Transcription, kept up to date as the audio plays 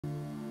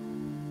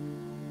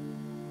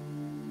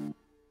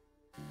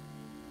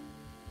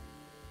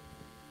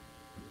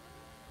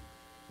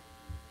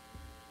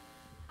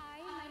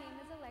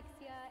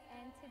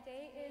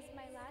Today is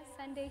my last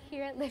Sunday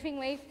here at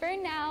Livingway for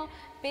now.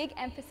 Big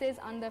emphasis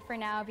on the for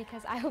now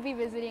because I will be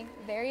visiting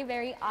very,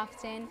 very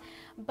often.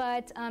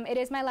 But it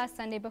is my last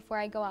Sunday before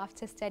I go off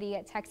to study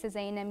at Texas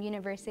A&M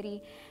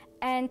University.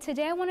 And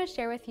today I want to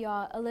share with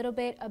y'all a little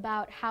bit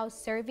about how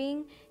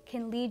serving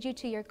can lead you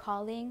to your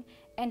calling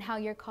and how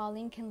your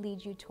calling can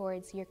lead you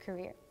towards your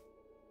career.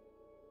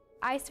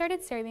 I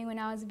started serving when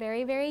I was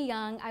very, very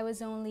young. I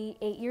was only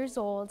 8 years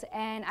old,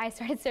 and I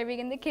started serving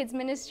in the kids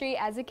ministry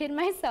as a kid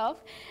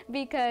myself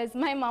because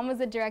my mom was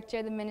the director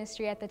of the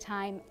ministry at the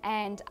time,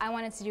 and I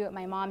wanted to do what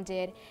my mom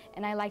did,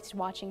 and I liked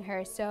watching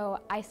her. So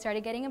I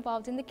started getting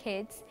involved in the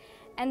kids,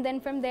 and then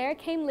from there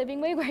came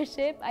Livingway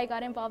Worship. I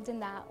got involved in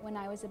that when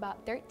I was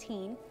about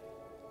 13.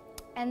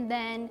 And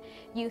then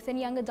youth and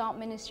young adult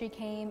ministry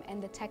came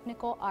and the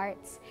technical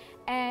arts.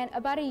 And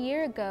about a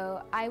year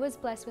ago, I was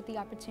blessed with the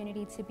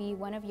opportunity to be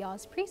one of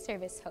y'all's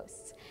pre-service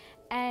hosts.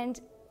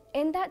 And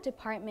in that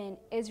department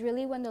is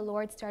really when the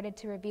Lord started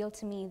to reveal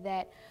to me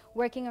that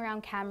working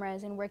around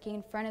cameras and working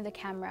in front of the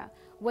camera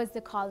was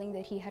the calling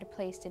that He had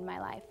placed in my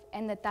life,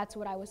 and that that's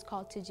what I was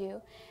called to do,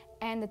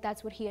 and that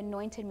that's what He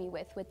anointed me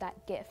with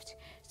that gift.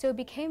 So it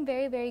became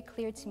very, very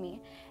clear to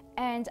me.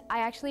 And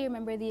I actually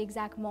remember the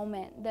exact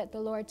moment that the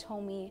Lord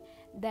told me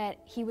that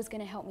He was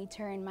going to help me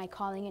turn my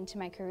calling into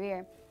my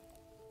career.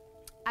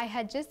 I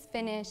had just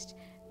finished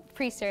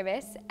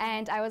pre-service,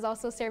 and I was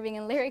also serving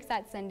in lyrics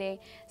that Sunday.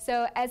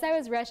 So as I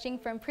was rushing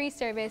from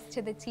pre-service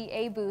to the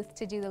TA booth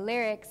to do the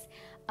lyrics,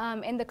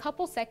 in the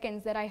couple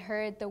seconds that I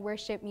heard the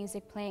worship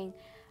music playing,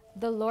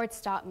 the Lord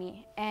stopped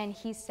me and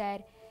He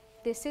said,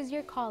 "This is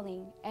your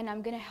calling, and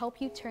I'm going to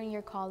help you turn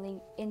your calling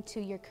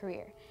into your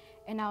career."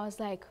 And I was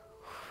like,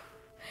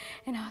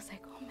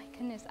 oh my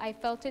goodness, I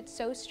felt it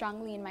so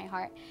strongly in my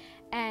heart.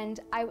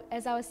 And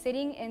as I was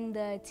sitting in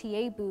the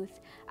TA booth,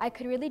 I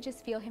could really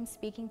just feel Him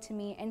speaking to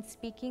me and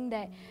speaking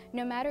that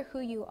no matter who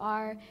you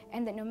are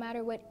and that no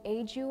matter what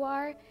age you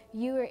are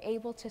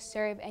able to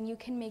serve, and you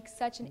can make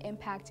such an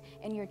impact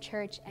in your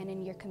church and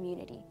in your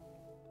community.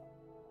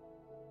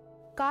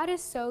 God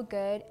is so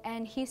good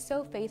and He's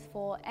so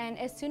faithful, and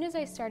as soon as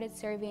I started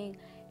serving,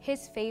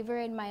 His favor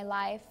in my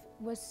life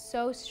was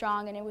so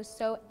strong and it was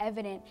so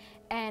evident,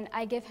 and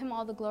I give Him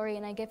all the glory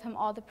and I give Him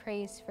all the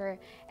praise for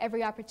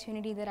every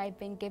opportunity that I've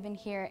been given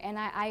here, and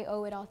I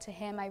owe it all to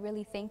Him. I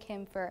really thank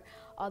Him for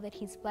all that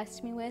He's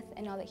blessed me with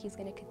and all that He's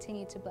going to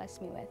continue to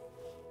bless me with.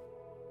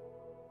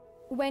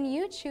 When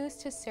you choose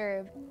to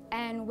serve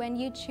and when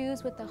you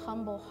choose with a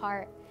humble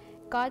heart,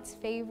 God's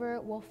favor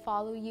will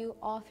follow you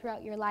all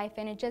throughout your life,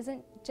 and it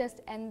doesn't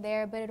just end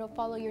there, but it'll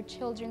follow your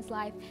children's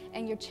life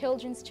and your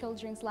children's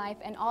children's life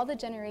and all the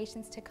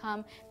generations to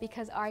come,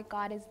 because our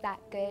God is that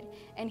good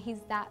and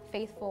He's that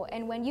faithful.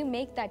 And when you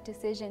make that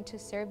decision to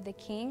serve the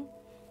King,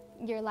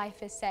 your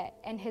life is set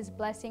and His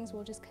blessings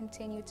will just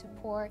continue to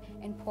pour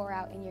and pour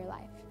out in your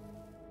life.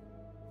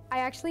 I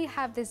actually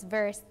have this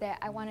verse that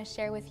I want to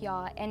share with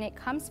y'all, and it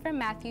comes from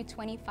Matthew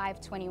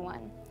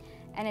 25:21,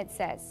 and it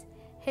says,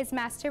 "His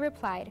master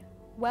replied,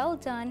 'Well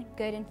done,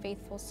 good and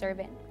faithful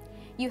servant.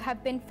 You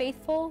have been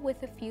faithful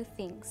with a few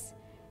things.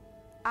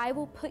 I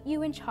will put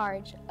you in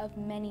charge of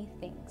many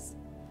things.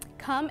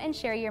 Come and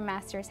share your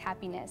master's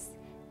happiness.'"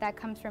 That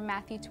comes from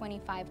Matthew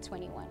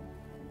 25:21.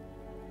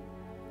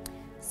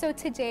 So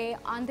today,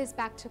 on this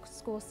Back to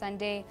School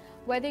Sunday,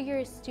 whether you're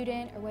a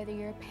student or whether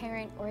you're a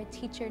parent or a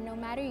teacher, no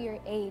matter your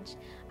age,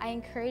 I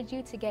encourage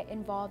you to get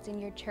involved in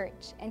your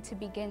church and to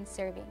begin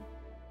serving.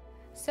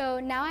 So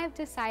now I've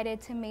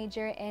decided to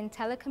major in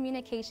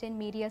telecommunication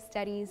media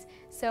studies.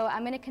 So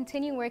I'm going to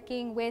continue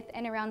working with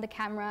and around the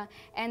camera,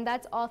 and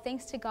that's all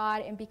thanks to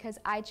God and because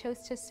I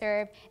chose to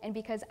serve and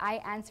because I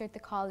answered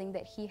the calling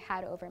that He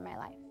had over my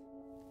life.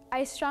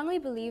 I strongly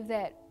believe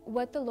that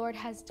what the Lord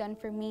has done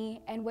for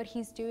me and what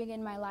He's doing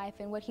in my life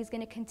and what He's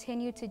going to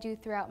continue to do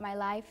throughout my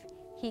life,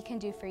 He can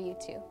do for you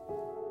too.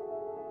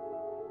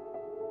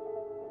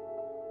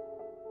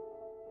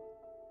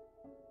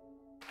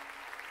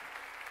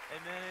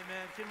 Amen,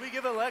 amen. Can we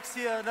give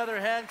Alexia another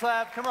hand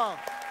clap? Come on.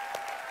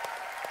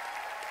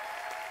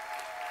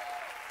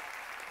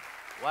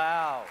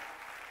 Wow.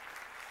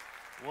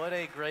 What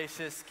a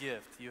gracious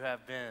gift you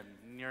have been.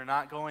 You're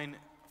not going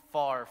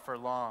far for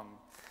long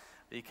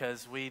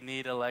because we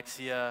need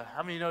Alexia.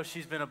 How many know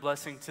she's been a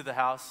blessing to the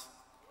house?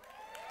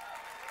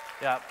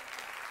 Yeah.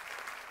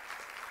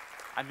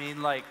 I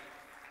mean, like,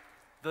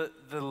 the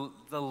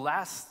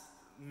last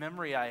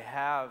memory I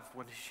have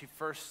when she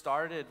first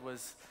started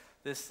was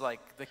this,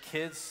 like, the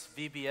kids'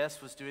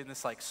 VBS was doing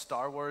this, like,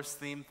 Star Wars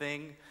theme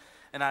thing.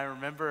 And I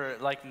remember,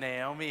 like,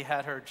 Naomi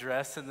had her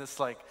dressed in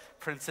this, like,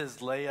 Princess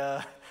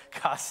Leia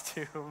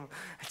costume.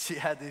 She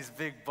had these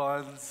big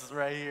buns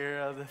right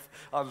here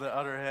on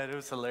her head. It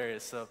was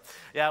hilarious. So,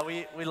 yeah,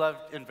 we love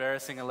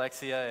embarrassing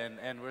Alexia,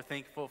 and we're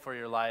thankful for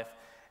your life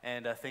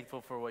and thankful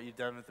for what you've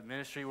done with the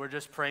ministry. We're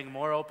just praying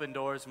more open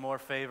doors, more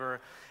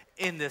favor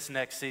in this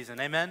next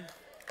season. Amen?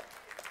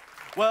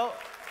 Well,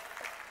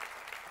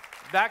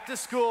 back to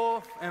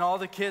school, and all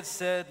the kids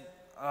said,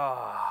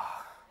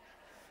 "Ah,"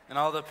 and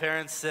all the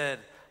parents said,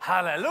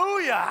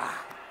 "Hallelujah."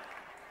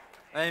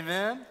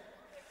 Amen.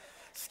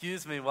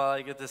 Excuse me while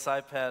I get this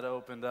iPad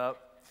opened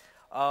up.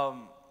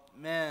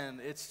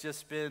 Man, it's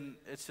just been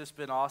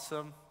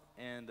awesome,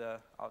 and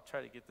I'll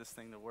try to get this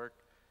thing to work.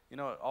 You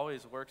know, it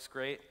always works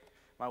great.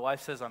 My wife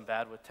says I'm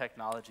bad with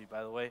technology,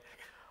 by the way.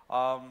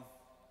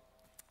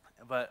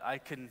 But I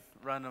can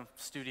run a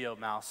studio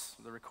mouse,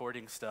 the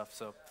recording stuff.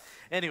 So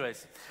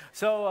anyways,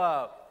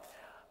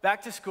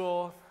 back to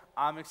school.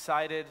 I'm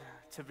excited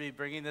to be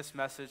bringing this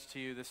message to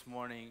you this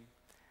morning.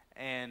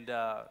 And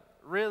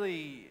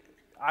really,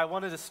 I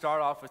wanted to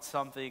start off with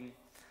something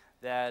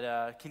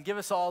that can give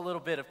us all a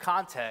little bit of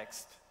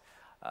context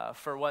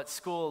for what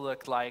school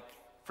looked like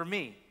for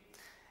me.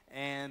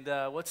 And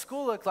what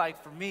school looked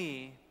like for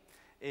me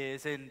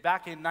is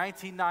back in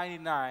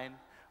 1999,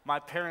 my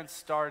parents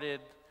started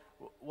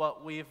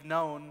what we've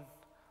known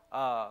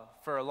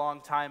for a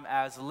long time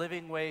as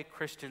Livingway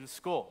Christian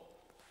School.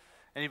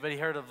 Anybody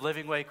heard of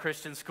Livingway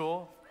Christian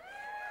School?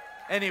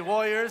 Any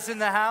warriors in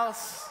the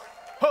house?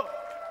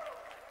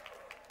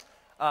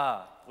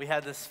 We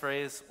had this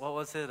phrase, what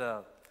was it?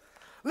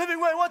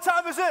 Livingway, what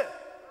time is it?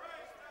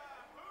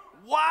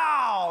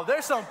 Wow,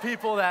 there's some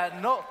people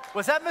that know.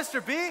 Was that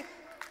Mr. B?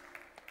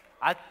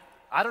 I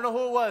don't know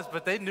who it was,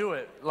 but they knew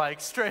it,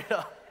 like straight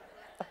up.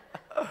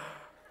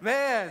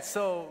 Man,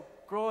 so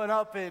growing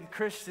up in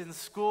Christian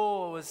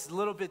school was a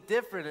little bit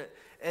different.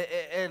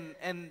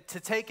 And to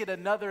take it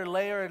another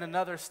layer and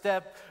another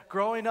step,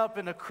 growing up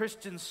in a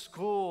Christian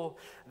school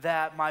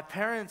that my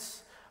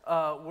parents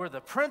were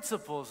the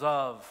principals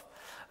of,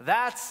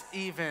 that's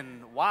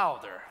even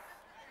wilder.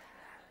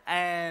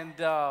 And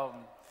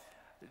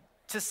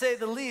to say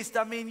the least,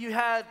 I mean, you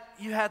had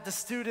the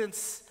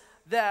students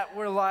that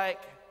were like,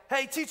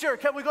 "Hey, teacher,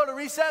 can we go to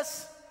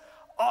recess?"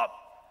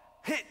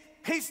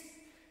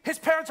 His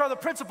parents are the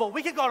principal.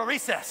 We can go to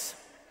recess.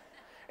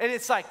 And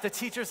it's like the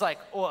teacher's like,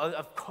 "Oh,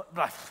 of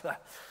course,"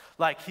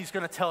 like he's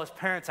going to tell his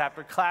parents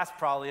after class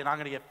probably, and I'm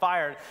going to get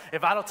fired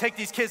if I don't take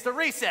these kids to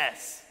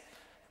recess.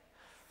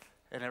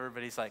 And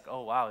everybody's like,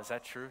 "Oh, wow, is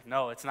that true?"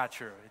 No, it's not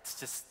true. It's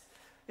just,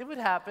 it would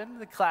happen,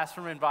 the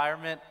classroom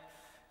environment.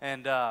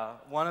 And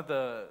one of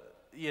the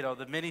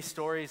many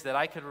stories that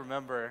I could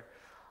remember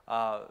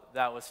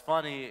that was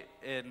funny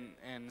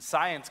in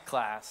science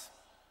class,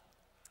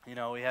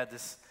 we had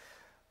this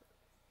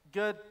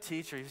good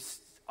teacher. He was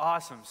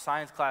awesome,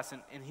 science class,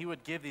 and he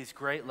would give these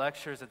great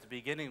lectures at the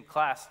beginning of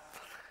class.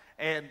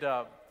 And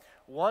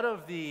one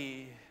of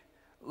the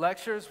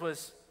lectures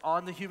was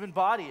on the human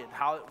body and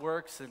how it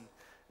works and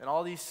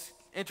all these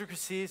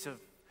intricacies of,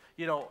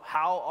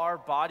 how our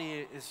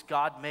body is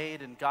God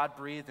made and God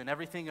breathed, and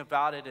everything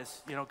about it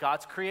is,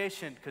 God's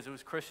creation, because it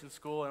was Christian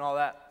school and all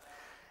that.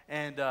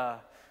 And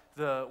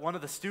one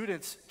of the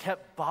students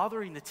kept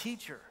bothering the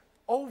teacher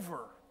over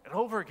and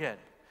over again.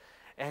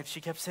 And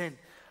she kept saying,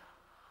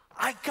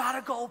 "I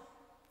gotta go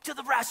to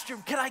the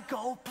restroom. Can I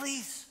go,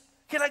 please?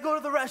 Can I go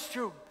to the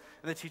restroom?"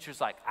 And the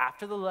teacher's like,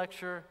 "After the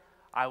lecture,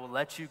 I will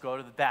let you go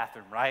to the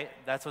bathroom," right?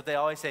 That's what they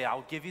always say. "I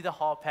will give you the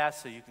hall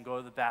pass so you can go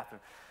to the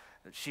bathroom."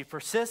 She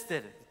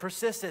persisted.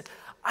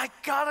 "I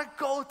gotta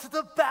go to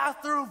the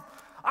bathroom.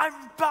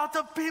 I'm about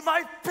to pee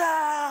my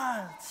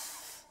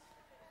pants."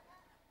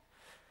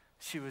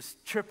 She was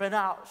tripping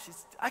out.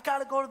 "I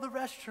gotta go to the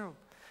restroom."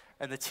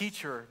 And the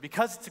teacher,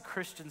 because it's a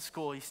Christian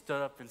school, he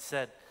stood up and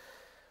said,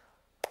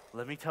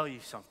 "Let me tell you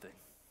something.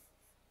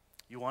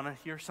 You want to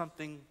hear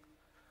something?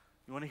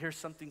 You want to hear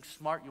something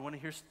smart? You want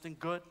to hear something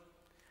good?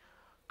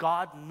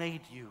 God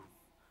made you.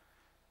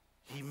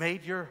 He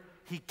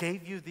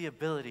gave you the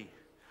ability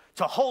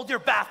to hold your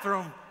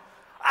bathroom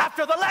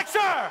after the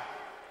lecture."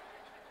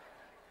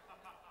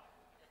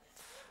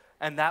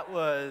 And that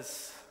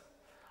was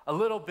a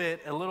little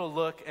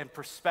look and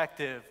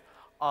perspective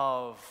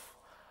of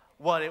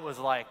what it was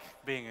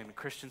like being in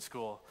Christian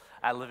school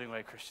at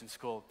Livingway Christian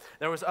School.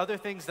 There was other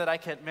things that I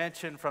can't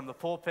mention from the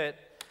pulpit,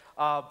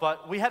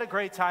 but we had a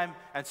great time,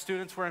 and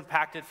students were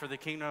impacted for the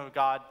kingdom of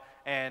God,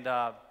 and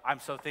I'm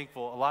so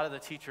thankful. A lot of the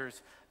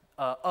teachers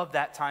of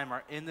that time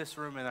are in this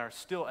room and are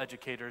still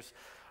educators,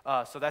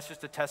 so that's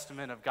just a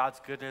testament of God's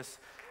goodness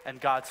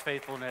and God's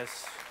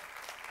faithfulness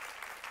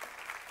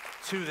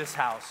to this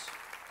house.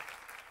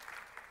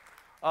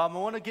 I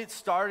want to get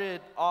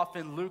started off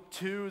in Luke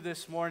 2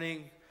 this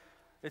morning.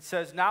 It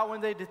says, "Now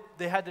when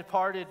they had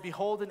departed,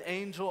 behold, an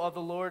angel of the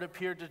Lord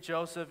appeared to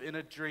Joseph in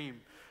a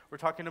dream." We're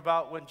talking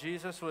about when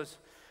Jesus was,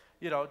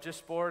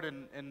 just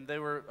born, and they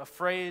were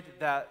afraid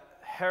that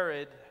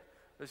Herod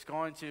was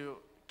going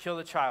to kill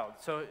the child.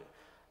 So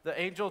the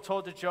angel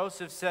told to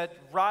Joseph, said,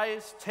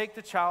 "Rise, take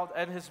the child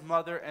and his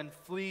mother, and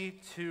flee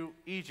to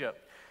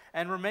Egypt,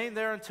 and remain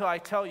there until I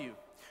tell you.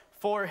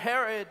 For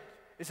Herod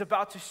is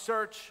about to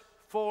search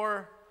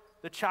for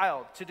the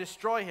child to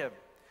destroy him."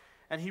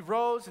 And he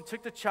rose and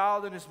took the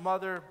child and his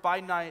mother by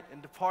night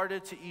and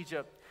departed to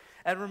Egypt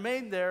and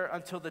remained there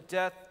until the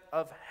death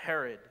of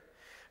Herod.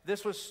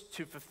 This was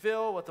to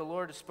fulfill what the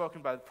Lord had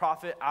spoken by the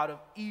prophet, "Out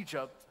of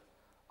Egypt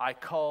I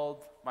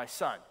called my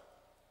son."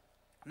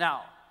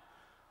 Now,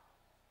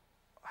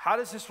 how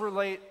does this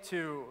relate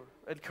to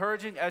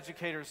encouraging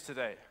educators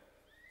today?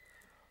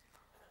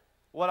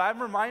 What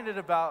I'm reminded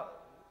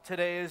about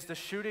today is the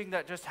shooting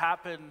that just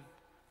happened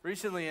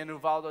recently in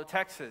Uvalde,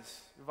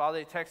 Texas.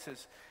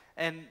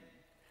 And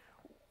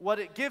what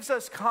it gives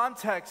us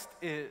context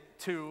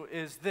to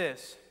is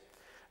this,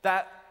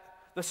 that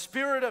the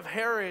spirit of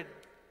Herod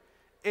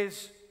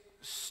is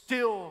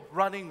still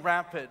running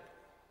rampant.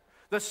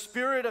 The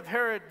spirit of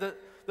Herod,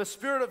 the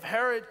spirit of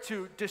Herod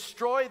to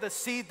destroy the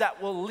seed that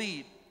will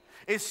lead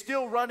is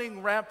still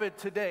running rampant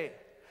today.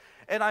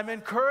 And I'm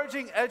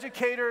encouraging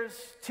educators,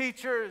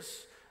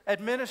 teachers,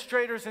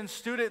 administrators, and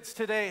students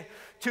today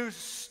to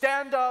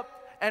stand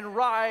up and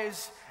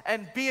rise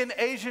and be an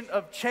agent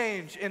of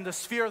change in the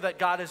sphere that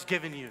God has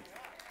given you.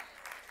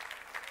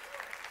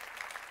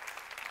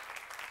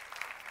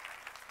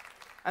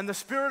 And the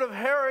spirit of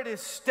Herod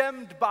is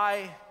stemmed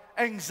by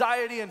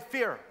anxiety and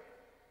fear.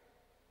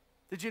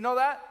 Did you know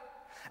that?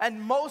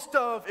 And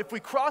if we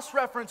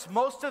cross-reference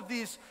most of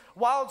these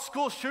wild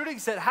school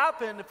shootings that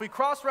happen, if we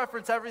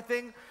cross-reference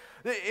everything,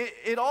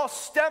 it all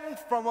stemmed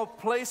from a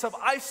place of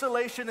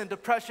isolation and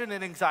depression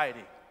and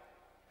anxiety.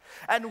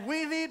 And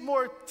we need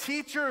more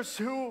teachers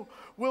who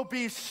will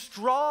be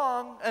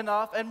strong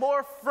enough, and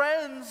more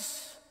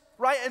friends,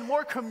 right, and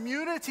more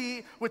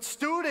community with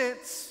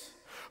students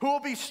who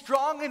will be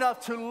strong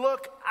enough to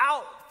look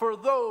out for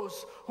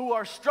those who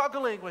are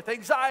struggling with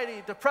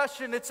anxiety,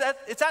 depression. It's at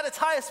its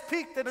highest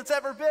peak that it's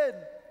ever been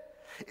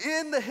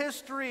in the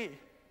history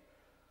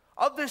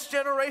of this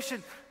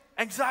generation.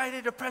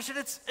 Anxiety, depression,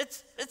 it's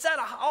at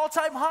an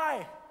all-time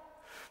high.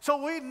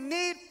 So we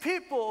need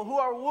people who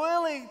are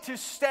willing to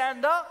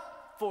stand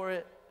up for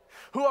it,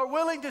 who are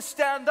willing to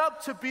stand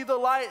up to be the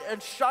light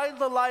and shine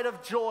the light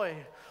of joy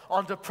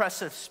on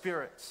depressive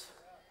spirits.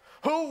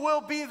 Who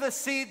will be the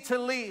seed to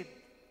lead?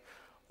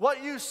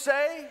 What you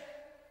say,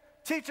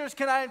 teachers,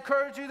 can I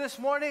encourage you this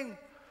morning?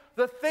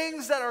 The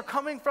things that are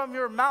coming from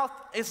your mouth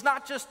is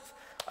not just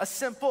a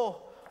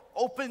simple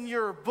open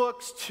your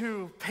books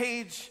to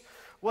page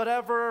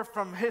whatever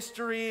from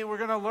history. We're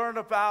going to learn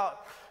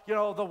about,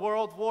 the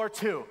World War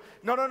II.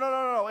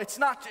 No. It's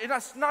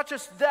not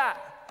just that.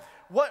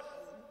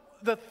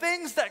 The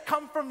things that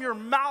come from your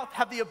mouth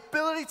have the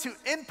ability to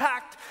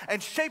impact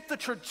and shape the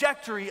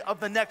trajectory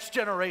of the next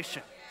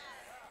generation.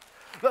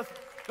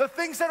 The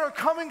things that are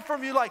coming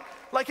from you, like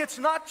it's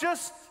not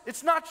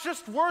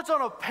just words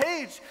on a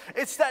page.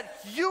 It's that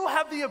you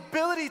have the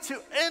ability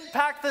to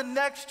impact the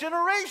next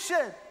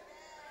generation.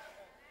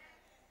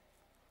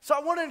 So I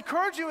want to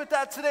encourage you with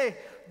that today.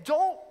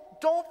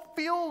 Don't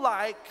feel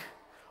like,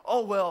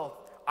 oh well,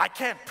 I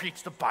can't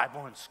preach the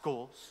Bible in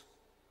schools.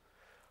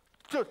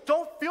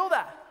 Don't feel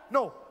that.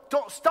 No,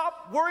 don't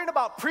stop worrying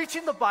about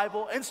preaching the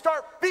Bible and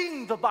start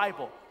being the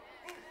Bible.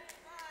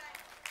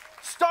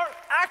 Start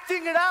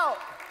acting it out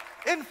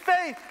in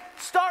faith.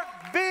 Start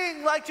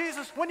being like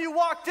Jesus. When you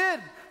walked in,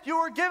 you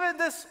were given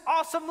this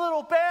awesome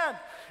little band.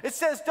 It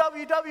says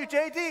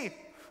WWJD.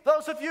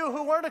 Those of you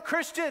who weren't a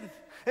Christian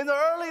in the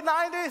early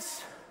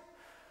 90s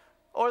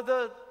or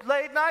the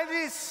late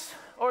 90s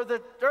or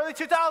the early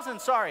 2000s,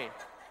 sorry.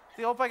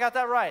 I hope I got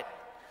that right.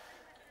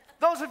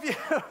 Those of you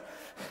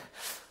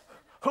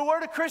who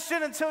weren't a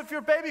Christian until if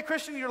you're a baby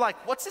Christian, you're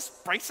like, what's this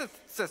bracelet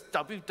that says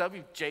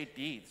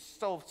WWJD? It's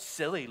so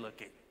silly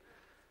looking.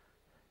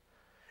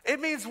 It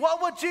means,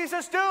 what would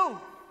Jesus do?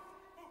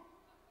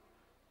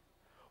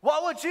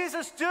 What would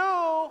Jesus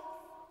do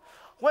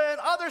when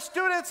other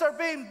students are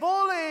being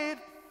bullied?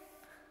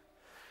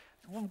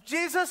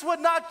 Jesus would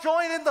not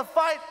join in the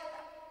fight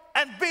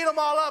and beat them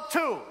all up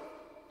too.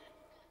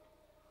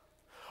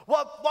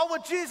 What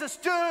would Jesus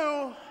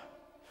do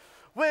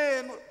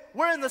when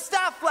we're in the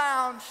staff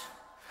lounge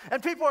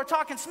and people are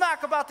talking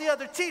smack about the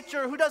other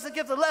teacher who doesn't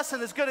give the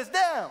lesson as good as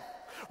them?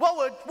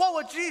 What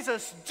would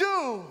Jesus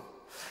do?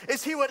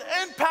 Is he would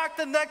impact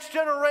the next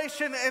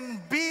generation and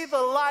be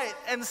the light,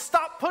 and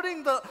stop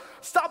putting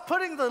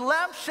the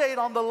lampshade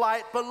on the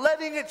light, but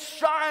letting it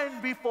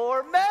shine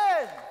before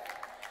men.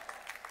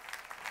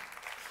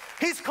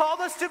 He's called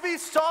us to be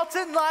salt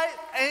and light,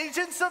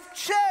 agents of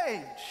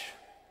change,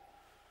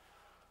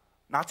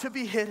 not to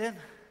be hidden.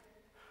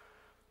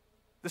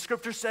 The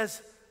scripture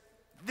says,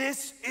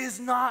 this is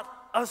not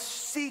a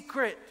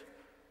secret.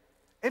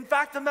 In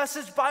fact, the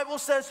Message Bible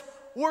says,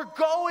 we're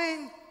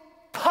going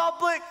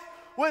public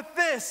with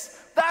this.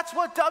 That's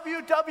what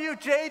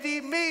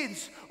WWJD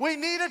means. We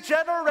need a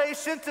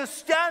generation to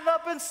stand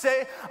up and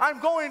say, I'm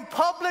going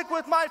public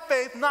with my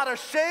faith, not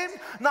ashamed,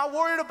 not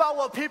worried about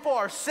what people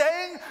are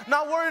saying,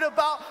 not worried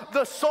about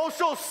the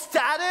social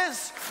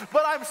status,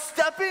 but I'm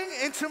stepping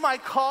into my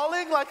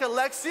calling like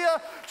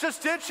Alexia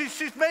just did.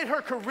 She's made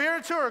her career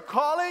into her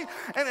calling,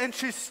 and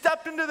she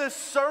stepped into this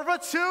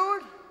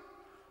servitude.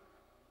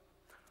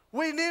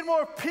 We need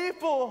more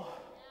people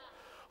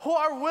who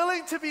are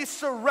willing to be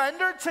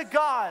surrendered to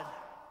God,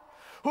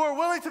 who are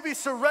willing to be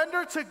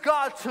surrendered to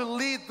God to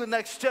lead the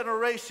next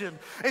generation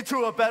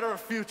into a better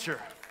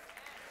future.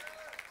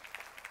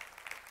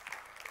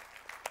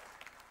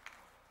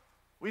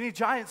 We need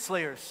giant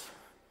slayers.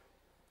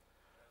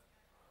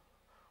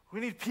 We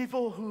need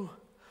people who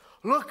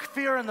look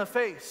fear in the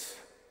face,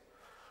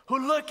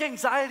 who look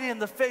anxiety in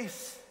the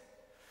face,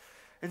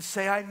 and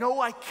say, I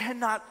know I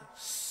cannot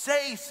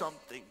say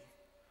something.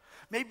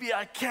 Maybe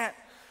I can't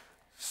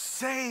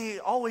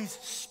always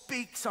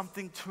speak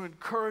something to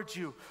encourage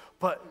you,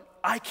 but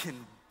I can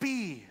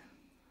be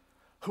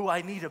who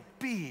I need to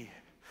be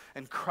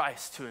in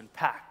Christ to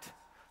impact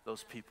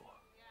those people.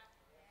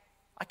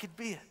 I could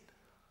be it.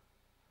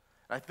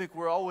 I think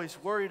we're always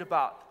worried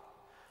about,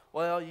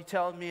 well, you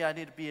telling me I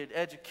need to be an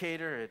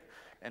educator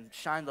and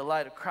shine the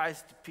light of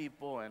Christ to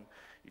people, and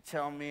you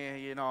tell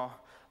me,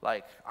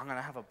 like, I'm going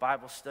to have a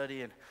Bible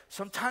study, and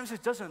sometimes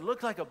it doesn't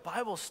look like a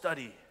Bible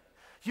study.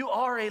 You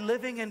are a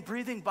living and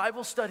breathing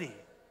Bible study.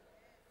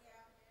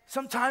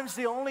 Sometimes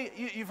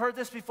you've heard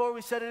this before,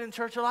 we said it in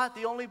church a lot,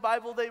 the only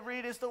Bible they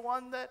read is the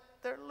one that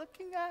they're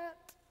looking at.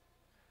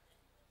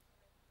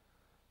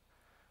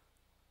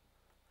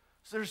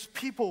 So there's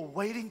people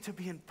waiting to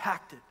be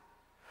impacted.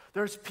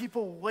 There's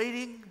people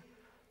waiting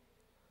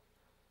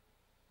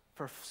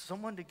for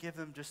someone to give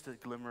them just a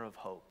glimmer of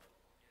hope.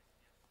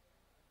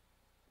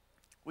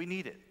 We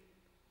need it.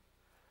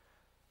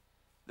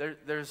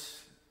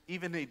 There's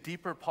even a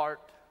deeper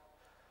part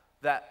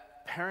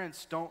that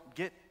parents don't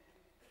get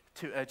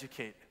to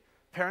educate.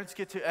 Parents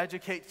get to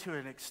educate to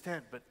an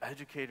extent, but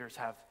educators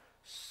have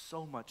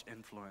so much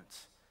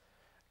influence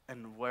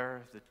in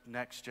where the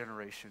next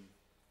generation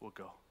will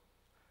go.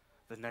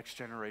 The next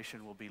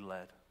generation will be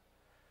led.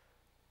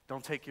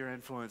 Don't take your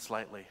influence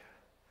lightly.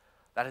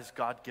 That is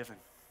God-given.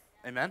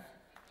 Amen?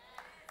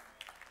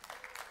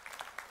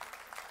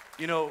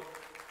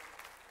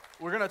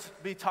 We're going to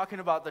be talking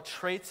about the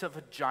traits of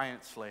a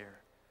giant slayer.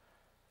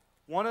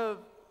 One of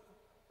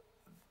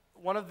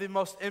the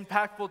most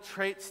impactful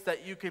traits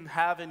that you can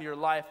have in your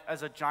life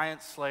as a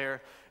giant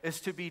slayer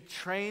is to be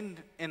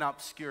trained in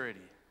obscurity.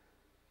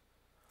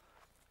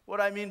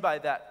 What I mean by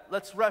that,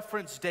 let's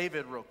reference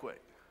David real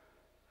quick.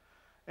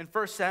 In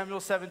 1 Samuel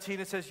 17,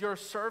 it says, your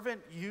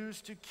servant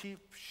used to keep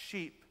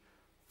sheep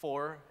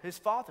for his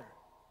father.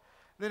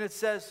 Then it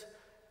says,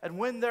 and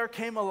when there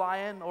came a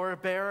lion or a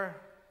bear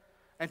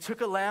and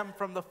took a lamb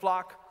from the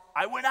flock,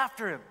 I went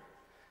after him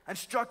and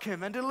struck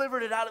him and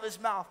delivered it out of his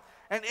mouth.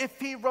 And if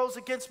he rose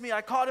against me,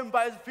 I caught him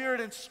by his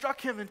beard and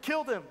struck him and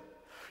killed him.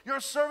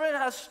 Your servant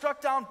has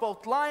struck down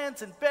both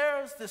lions and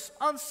bears. This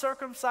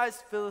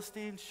uncircumcised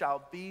Philistine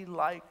shall be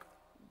like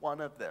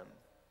one of them.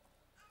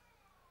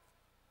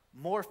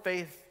 More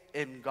faith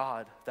in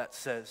God that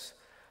says,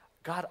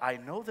 God, I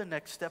know the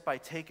next step I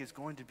take is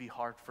going to be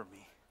hard for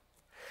me.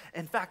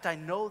 In fact, I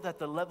know that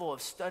the level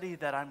of study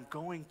that I'm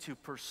going to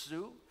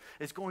pursue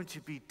is going to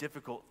be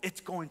difficult.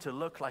 It's going to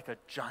look like a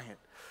giant.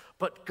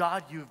 But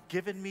God, you've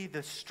given me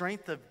the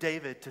strength of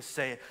David to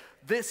say,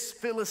 this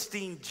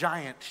Philistine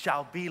giant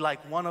shall be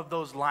like one of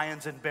those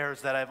lions and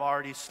bears that I've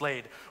already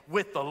slayed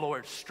with the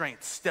Lord's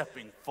strength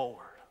stepping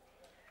forward.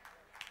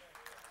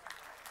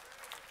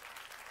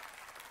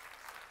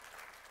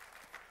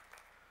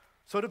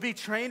 So to be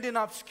trained in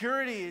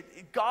obscurity,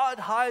 God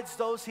hides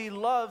those he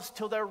loves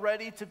till they're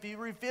ready to be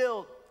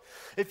revealed.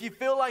 If you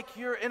feel like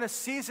you're in a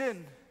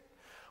season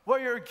where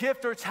your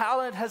gift or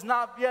talent has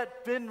not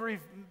yet been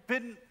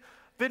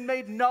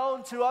made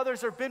known to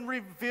others or been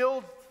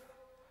revealed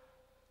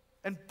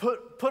and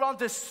put on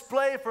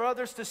display for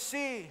others to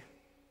see,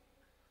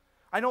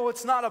 I know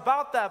it's not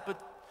about that,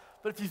 but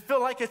if you feel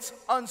like it's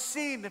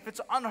unseen, if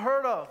it's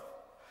unheard of,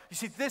 you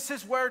see, this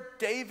is where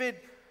David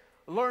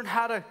learn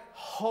how to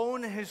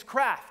hone his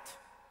craft.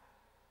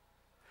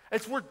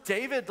 It's where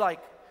David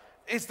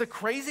is the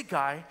crazy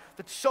guy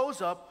that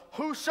shows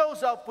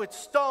up with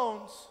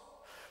stones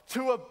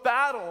to a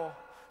battle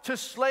to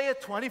slay a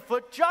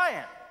 20-foot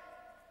giant.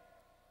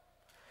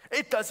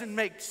 It doesn't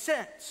make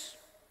sense.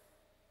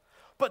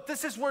 But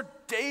this is where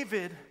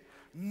David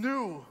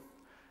knew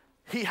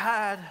he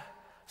had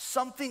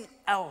something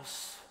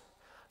else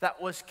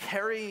that was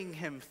carrying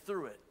him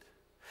through it.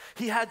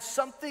 He had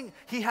some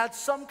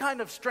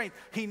kind of strength.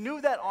 He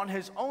knew that on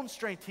his own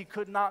strength he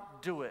could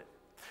not do it.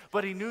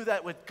 But he knew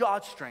that with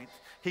God's strength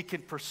he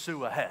could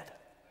pursue ahead.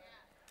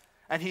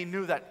 And he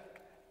knew that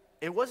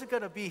it wasn't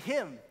going to be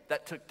him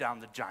that took down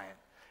the giant.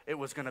 It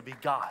was going to be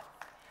God.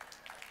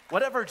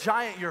 Whatever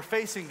giant you're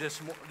facing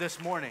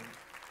this morning,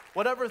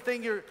 whatever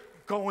thing you're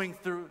going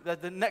through,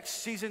 that the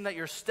next season that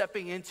you're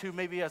stepping into,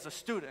 maybe as a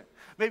student,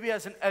 maybe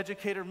as an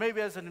educator,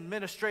 maybe as an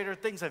administrator,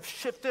 things have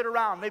shifted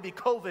around. Maybe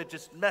COVID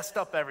just messed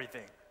up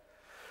everything.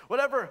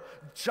 Whatever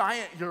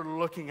giant you're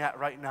looking at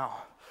right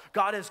now,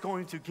 God is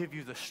going to give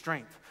you the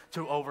strength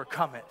to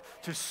overcome it,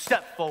 to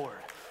step forward,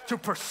 to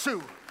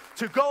pursue,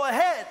 to go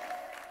ahead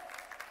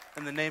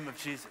in the name of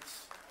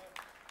Jesus.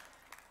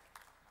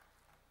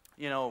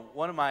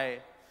 One of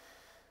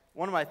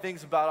my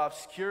things about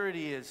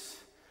obscurity is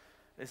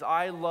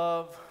I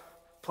love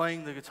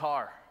playing the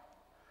guitar.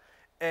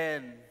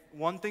 And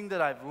one thing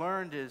that I've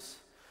learned is,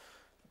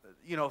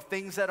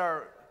 things that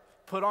are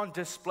put on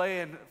display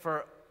and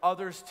for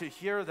others to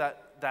hear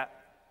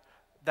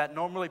that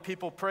normally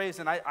people praise,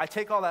 and I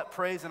take all that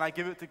praise and I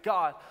give it to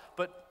God,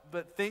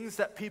 but things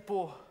that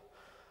people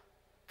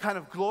kind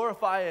of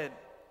glorify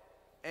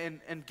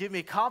and give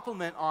me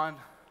compliment on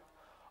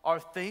are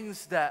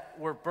things that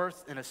were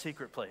birthed in a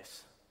secret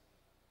place.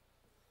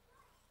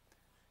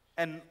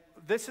 And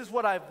this is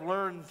what I've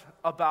learned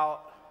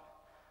about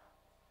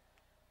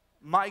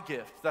my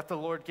gift that the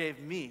Lord gave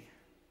me,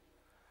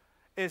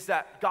 is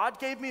that God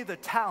gave me the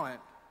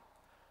talent,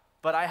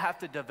 but I have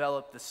to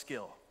develop the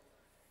skill.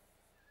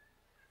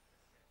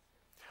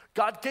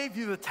 God gave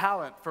you the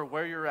talent for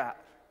where you're at.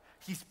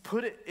 He's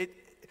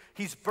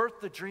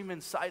birthed the dream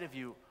inside of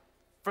you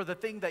for the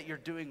thing that you're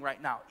doing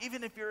right now.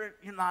 Even if you're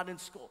not in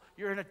school,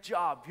 you're in a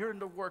job, you're in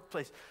the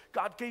workplace.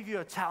 God gave you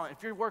a talent.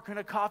 If you're working in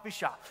a coffee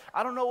shop,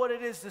 I don't know what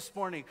it is this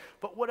morning,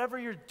 but whatever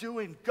you're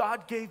doing,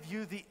 God gave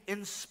you the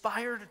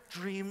inspired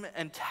dream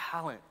and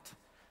talent.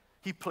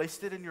 He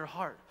placed it in your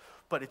heart.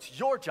 But it's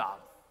your job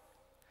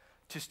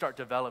to start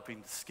developing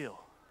the skill.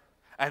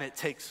 And it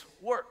takes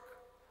work.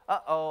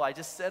 Uh-oh, I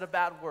just said a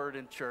bad word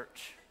in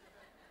church.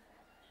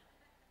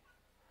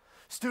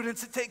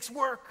 Students, it takes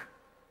work.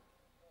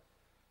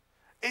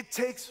 It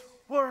takes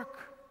work.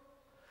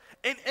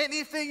 In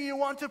anything you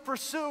want to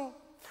pursue,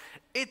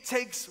 it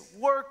takes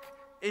work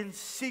in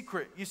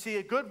secret. You see,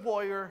 a good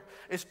warrior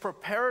is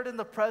prepared in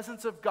the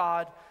presence of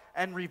God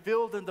and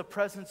revealed in the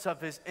presence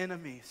of his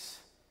enemies.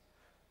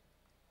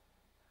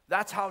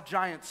 That's how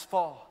giants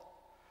fall,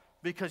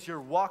 because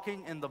you're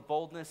walking in the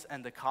boldness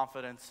and the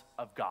confidence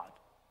of God.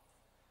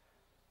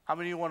 How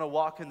many of you want to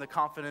walk in the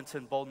confidence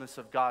and boldness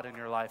of God in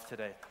your life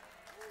today?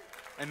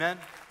 Amen?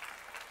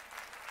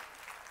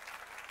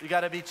 You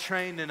got to be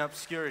trained in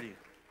obscurity.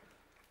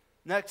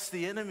 Next,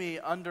 the enemy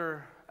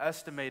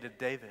underestimated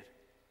David.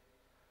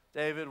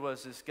 David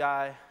was this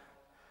guy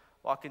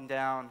walking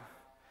down,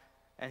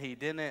 and he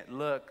didn't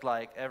look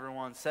like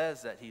everyone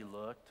says that he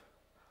looked,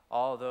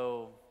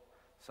 although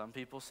some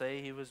people say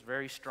he was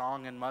very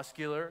strong and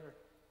muscular.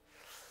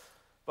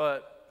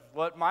 But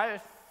what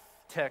my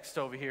text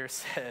over here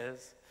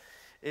says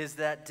is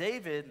that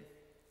David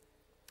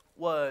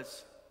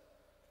was,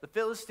 the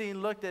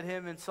Philistine looked at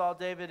him and saw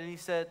David, and he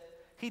said,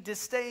 he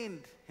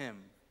disdained him.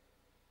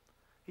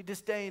 He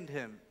disdained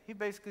him. He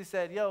basically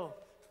said, yo,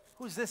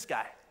 who's this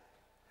guy?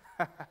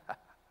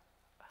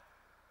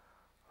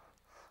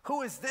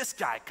 Who is this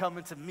guy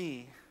coming to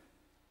me?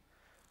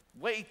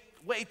 Way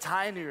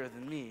tinier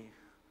than me.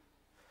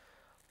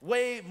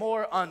 Way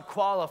more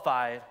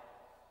unqualified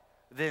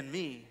than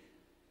me.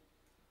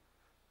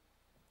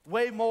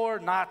 Way more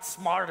not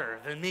smarter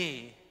than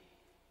me.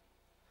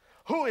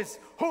 Who is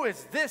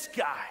this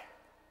guy?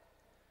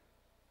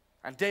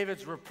 And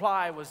David's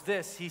reply was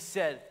this. He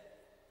said,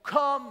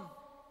 come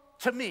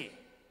to me.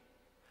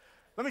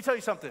 Let me tell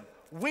you something.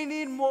 We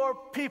need more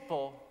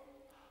people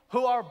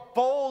who are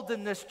bold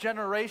in this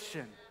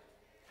generation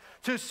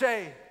to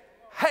say,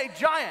 hey,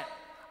 giant,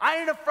 I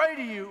ain't afraid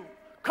of you.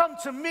 Come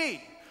to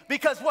me.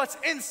 Because what's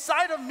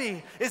inside of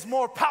me is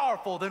more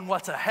powerful than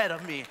what's ahead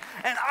of me.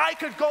 And I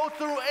could go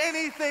through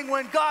anything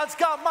when God's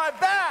got my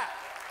back.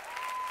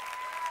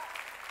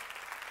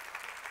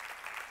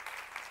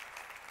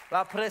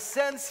 La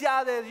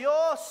presencia de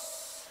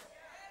Dios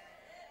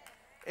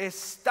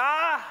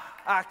está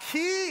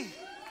aquí.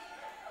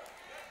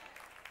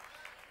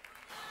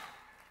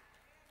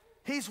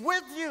 He's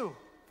with you.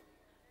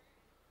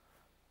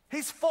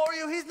 He's for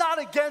you. He's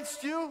not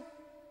against you.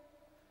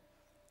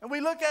 And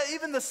we look at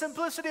even the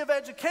simplicity of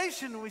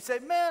education and we say,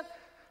 man,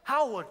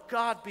 how would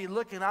God be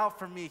looking out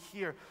for me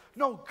here?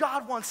 No,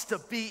 God wants to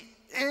be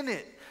in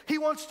it. He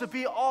wants to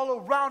be all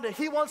around it.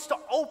 He wants to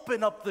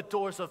open up the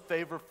doors of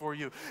favor for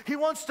you. He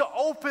wants to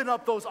open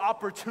up those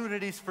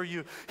opportunities for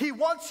you. He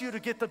wants you to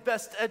get the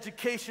best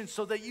education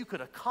so that you could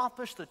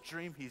accomplish the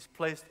dream He's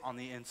placed on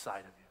the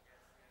inside of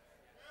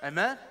you.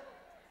 Amen?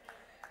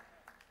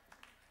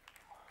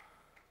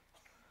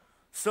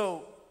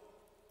 So,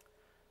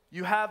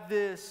 you have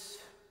this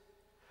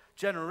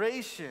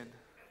generation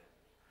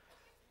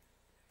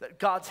that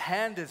God's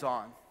hand is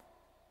on.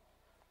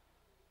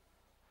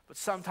 But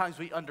sometimes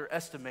we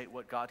underestimate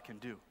what God can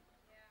do.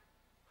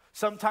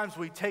 Sometimes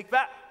we take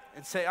that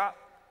and say,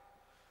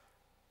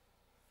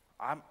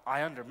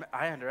 I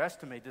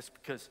underestimate this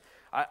because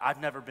I've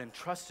never been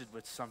trusted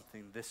with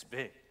something this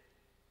big.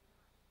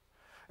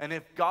 And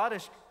if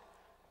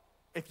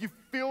you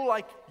feel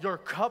like your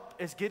cup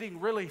is getting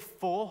really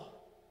full,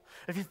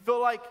 if you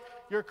feel like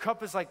your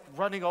cup is like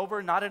running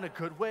over, not in a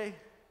good way,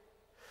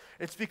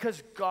 it's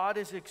because God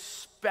is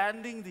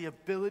expanding the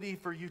ability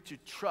for you to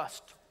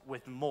trust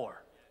with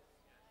more.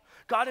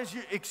 God is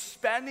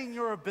expanding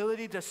your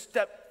ability to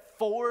step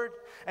forward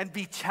and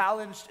be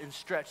challenged and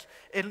stretched.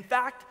 In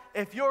fact,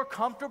 if you're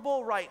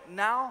comfortable right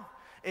now,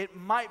 it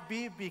might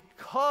be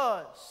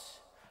because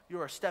you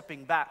are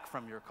stepping back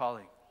from your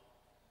calling.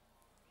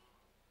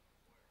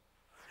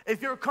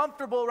 If you're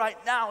comfortable right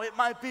now, it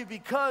might be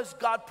because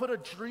God put a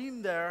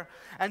dream there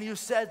and you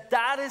said,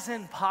 that is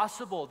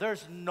impossible.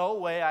 There's no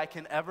way I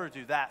can ever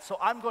do that. So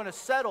I'm going to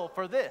settle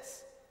for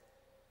this.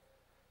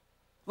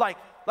 Like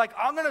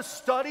I'm going to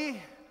study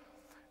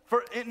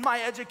in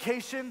my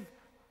education,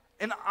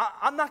 and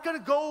I'm not going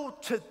to go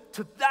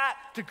to that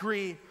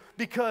degree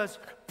because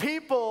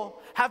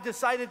people have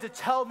decided to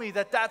tell me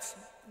that that's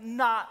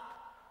not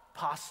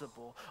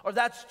possible, or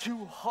that's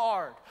too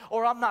hard,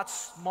 or I'm not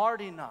smart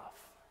enough.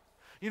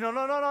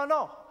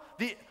 No.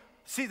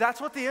 See,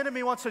 that's what the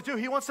enemy wants to do.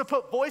 He wants to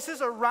put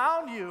voices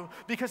around you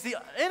because the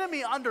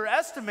enemy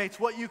underestimates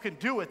what you can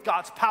do with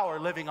God's power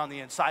living on the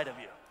inside of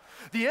you.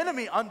 The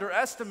enemy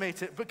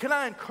underestimates it, but can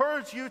I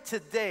encourage you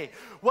today,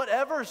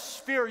 whatever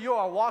sphere you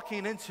are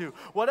walking into,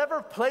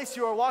 whatever place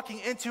you are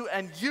walking into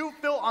and you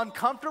feel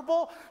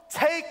uncomfortable,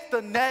 take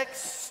the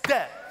next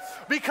step.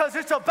 Because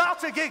it's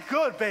about to get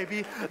good,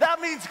 baby. That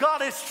means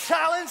God is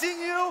challenging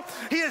you.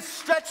 He is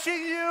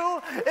stretching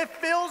you. It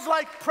feels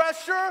like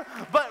pressure,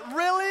 but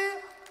really,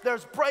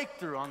 there's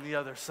breakthrough on the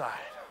other side.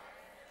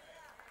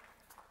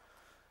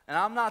 And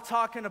I'm not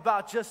talking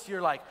about just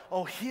your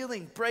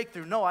healing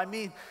breakthrough. No, I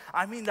mean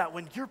that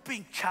when you're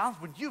being challenged,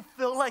 when you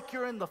feel like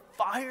you're in the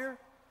fire,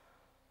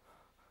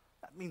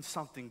 that means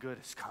something good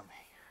is coming.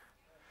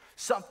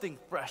 Something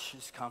fresh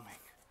is coming.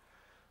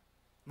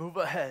 Move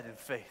ahead in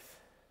faith.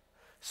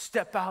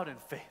 Step out in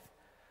faith.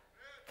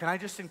 Can I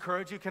just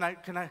encourage you? Can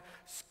I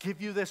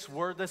give you this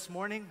word this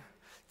morning?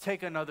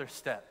 Take another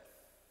step.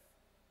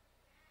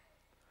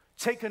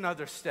 Take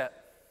another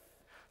step.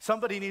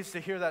 Somebody needs to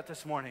hear that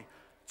this morning.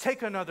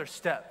 Take another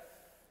step.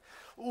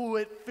 Ooh,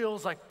 it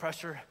feels like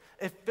pressure.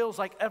 It feels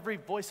like every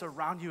voice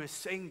around you is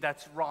saying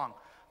that's wrong.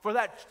 For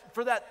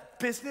that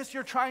business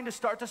you're trying to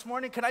start this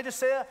morning, can I just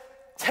say it?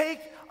 Take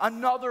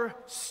another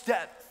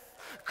step.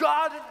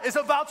 God is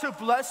about to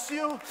bless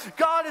you.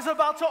 God is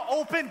about to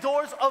open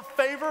doors of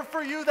favor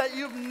for you that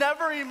you've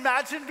never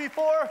imagined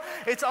before.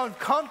 It's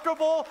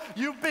uncomfortable.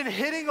 You've been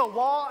hitting a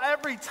wall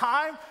every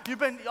time. You've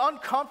been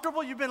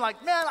uncomfortable. You've been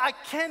like, man, I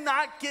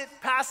cannot get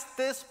past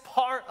this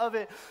part of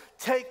it.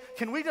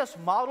 Can we just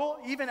model,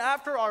 even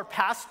after our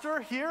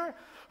pastor here,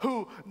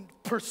 who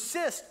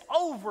persists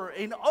over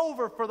and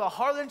over for the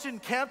Harlingen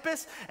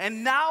campus,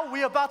 and now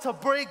we're about to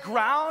break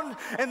ground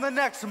in the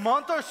next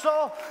month or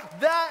so.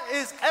 That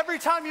is, every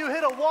time you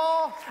hit a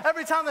wall,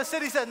 every time the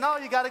city said, no,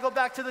 you got to go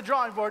back to the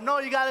drawing board. No,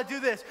 you got to do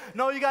this.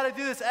 No, you got to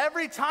do this.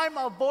 Every time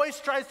a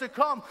voice tries to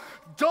come,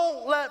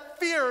 don't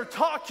let fear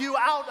talk you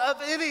out of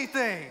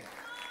anything.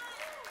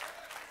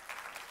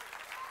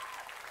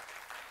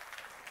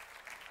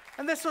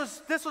 And this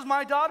was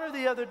my daughter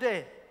the other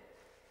day.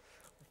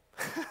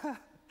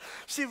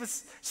 She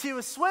was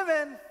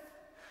swimming,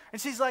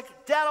 and she's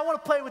like, Dad, I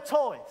want to play with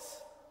toys.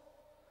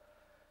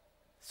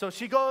 So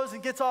she goes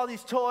and gets all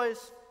these toys.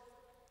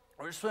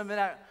 We're swimming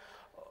at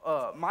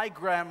my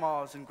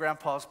grandma's and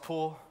grandpa's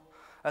pool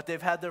that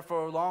they've had there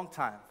for a long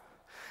time.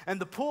 And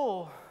the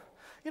pool,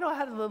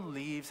 had a little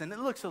leaves, and it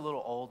looks a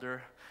little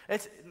older.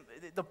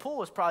 The pool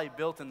was probably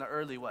built in the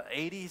early,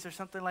 80s or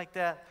something like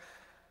that.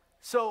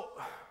 So,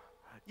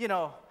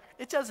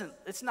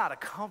 it's not a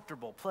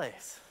comfortable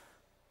place.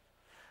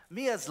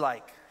 Mia's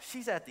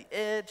she's at the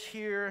edge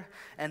here,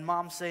 and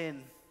Mom's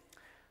saying,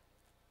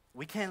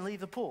 we can't leave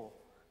the pool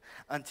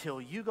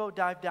until you go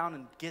dive down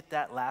and get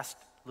that last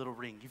little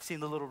ring. You've seen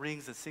the little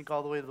rings that sink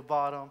all the way to the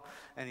bottom,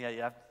 and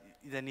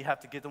then you have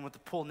to get them with the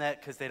pool net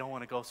because they don't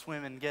want to go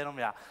swim and get them.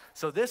 Yeah.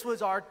 So this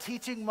was our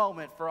teaching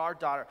moment for our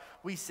daughter.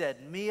 We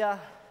said, Mia,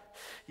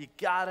 you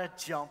got to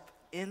jump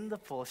in the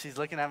pool. She's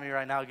looking at me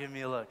right now, giving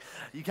me a look.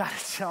 You got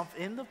to jump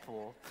in the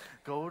pool,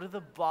 go to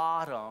the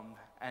bottom,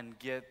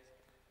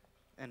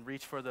 and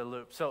reach for the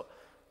loop. So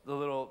the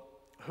little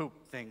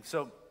hoop thing.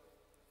 So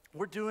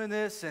we're doing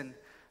this, and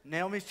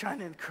Naomi's trying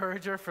to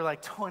encourage her for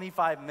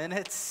 25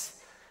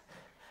 minutes.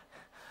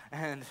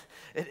 And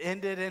it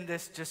ended in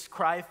this just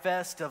cry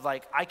fest of I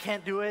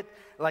can't do it.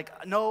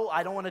 No,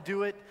 I don't want to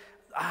do it.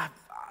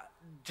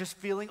 Just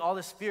feeling all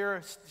this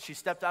fear. She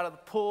stepped out of the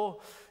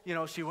pool.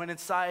 She went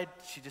inside.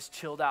 She just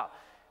chilled out.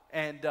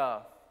 And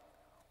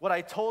what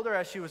I told her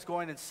as she was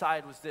going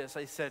inside was this.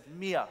 I said,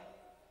 Mia,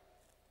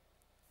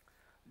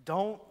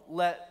 don't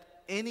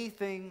let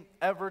anything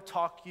ever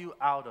talk you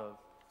out of.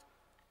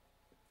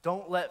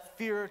 Don't let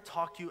fear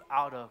talk you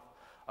out of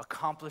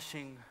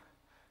accomplishing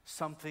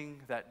something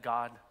that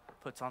God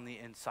puts on the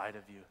inside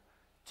of you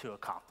to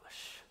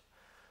accomplish.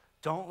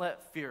 Don't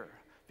let fear,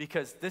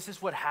 because this is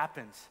what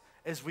happens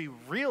as we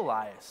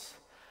realize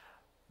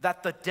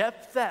that the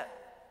depth that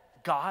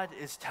God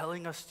is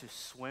telling us to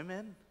swim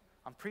in,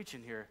 I'm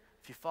preaching here,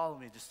 if you follow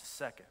me just a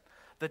second.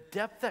 The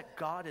depth that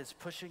God is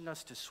pushing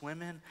us to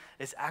swim in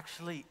is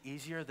actually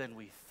easier than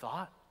we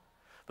thought.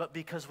 But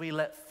because we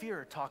let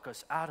fear talk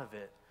us out of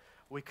it,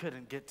 we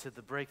couldn't get to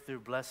the breakthrough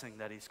blessing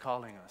that He's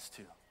calling us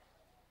to.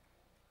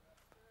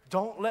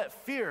 Don't let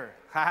fear.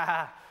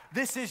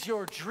 This is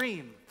your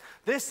dream.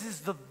 This is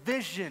the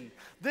vision.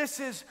 This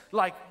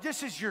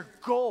is your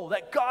goal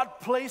that God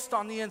placed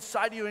on the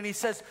inside of you. And He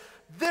says,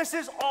 this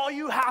is all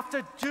you have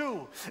to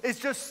do is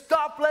just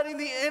stop letting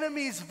the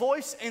enemy's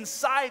voice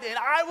inside, and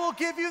I will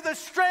give you the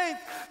strength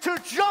to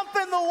jump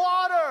in the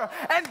water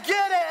and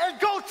get it and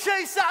go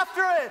chase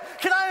after it.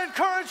 Can I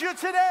encourage you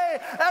today,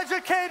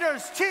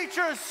 educators,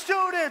 teachers,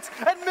 students,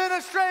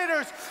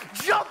 administrators,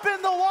 jump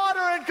in the water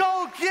and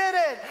go get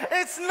it.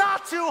 It's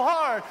not too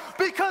hard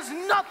because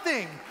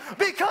nothing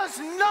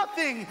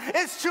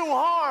is too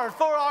hard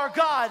for our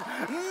God.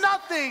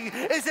 Nothing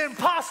is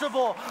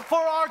impossible for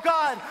our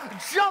God.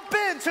 Jump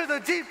into the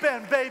deep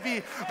end,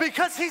 baby,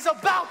 because He's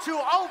about to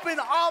open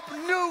up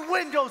new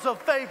windows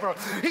of favor.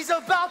 He's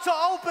about to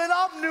open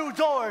up new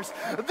doors.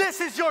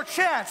 This is your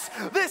chance.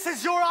 This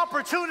is your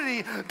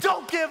opportunity.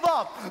 Don't give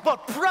up,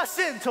 but press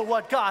into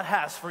what God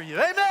has for you.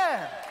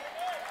 Amen.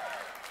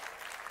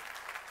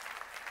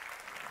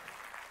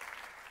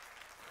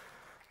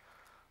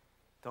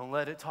 Don't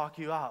let it talk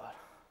you out,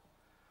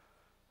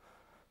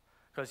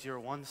 because you're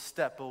one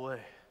step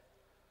away.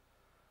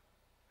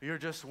 You're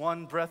just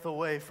one breath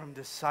away from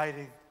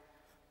deciding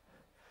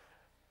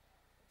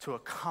to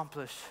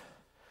accomplish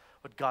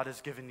what God has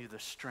given you the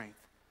strength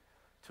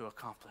to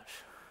accomplish.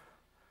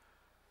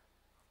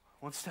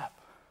 One step.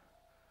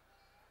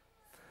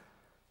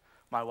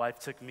 My wife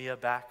took Mia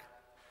back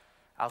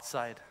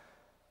outside,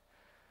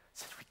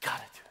 said, we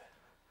gotta do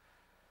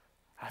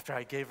it. After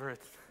I gave her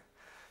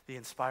the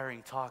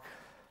inspiring talk,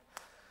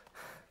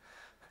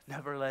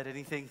 never let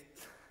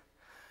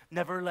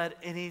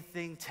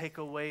anything take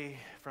away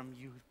from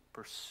you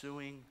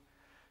pursuing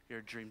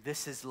your dream.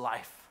 This is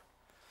life.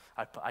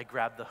 I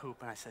grabbed the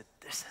hoop and I said,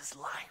 this is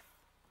life.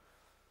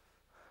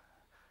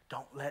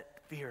 Don't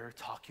let fear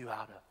talk you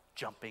out of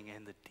jumping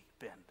in the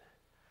deep end.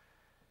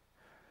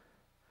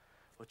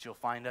 What you'll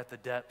find at the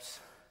depths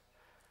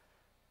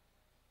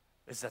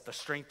is that the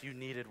strength you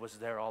needed was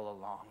there all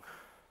along.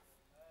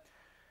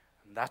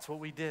 And that's what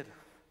we did.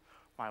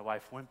 My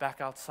wife went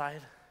back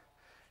outside.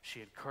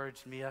 She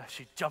encouraged Mia.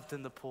 She jumped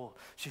in the pool.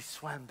 She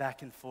swam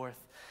back and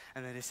forth.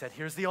 And then they said,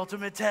 here's the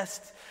ultimate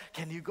test.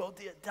 Can you go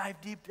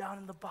dive deep down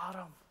in the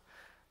bottom?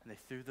 And they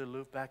threw the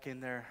loop back in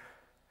there.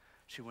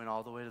 She went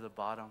all the way to the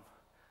bottom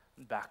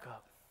and back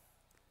up.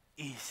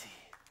 Easy.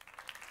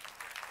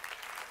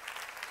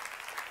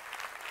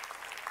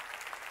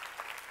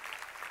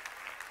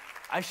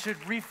 I should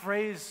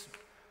rephrase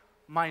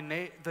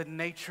the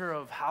nature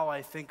of how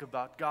I think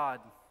about God,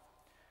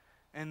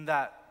 in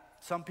that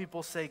some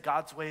people say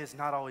God's way is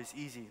not always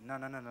easy. No.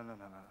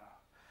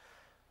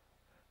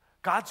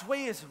 God's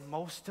way is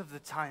most of the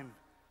time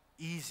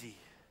easy,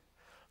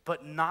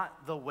 but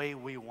not the way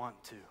we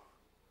want to.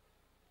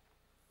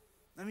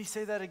 Let me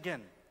say that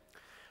again.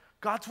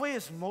 God's way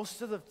is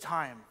most of the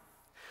time,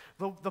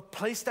 the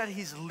place that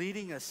He's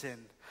leading us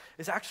in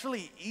is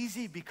actually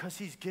easy because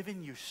He's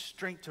given you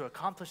strength to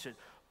accomplish it.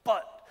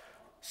 But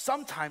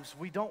sometimes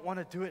we don't want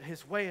to do it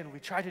His way, and we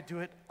try to do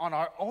it on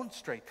our own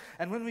strength.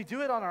 And when we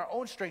do it on our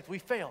own strength, we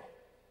fail.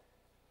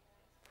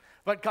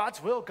 But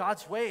God's will,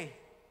 God's way,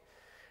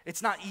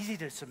 it's not easy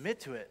to submit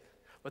to it,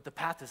 but the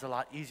path is a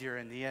lot easier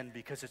in the end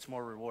because it's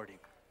more rewarding.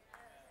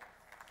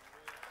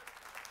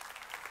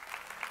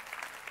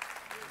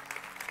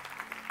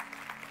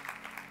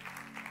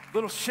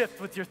 Little shift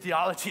with your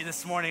theology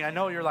this morning. I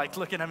know you're like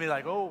looking at me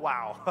like, oh,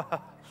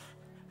 wow.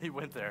 He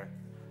went there.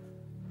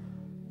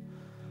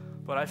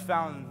 But I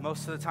found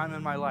most of the time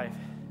in my life,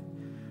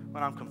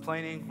 when I'm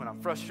complaining, when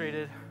I'm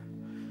frustrated,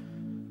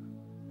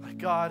 like,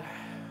 God,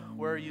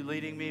 where are you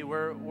leading me?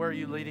 Where are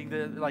you leading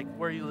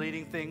where are you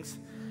leading things?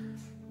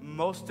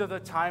 Most of the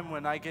time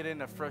when I get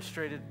in a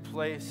frustrated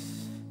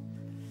place,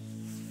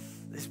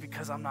 it's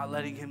because I'm not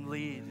letting Him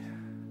lead.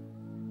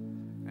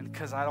 And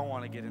because I don't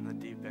want to get in the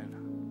deep end.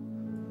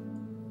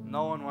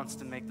 No one wants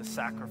to make the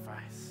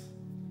sacrifice.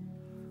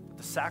 But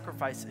the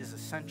sacrifice is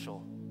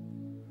essential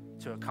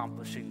to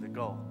accomplishing the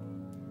goal.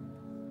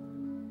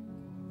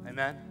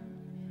 Amen?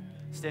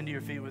 Stand to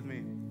your feet with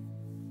me.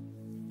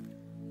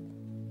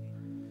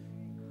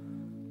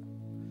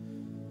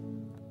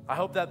 I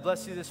hope that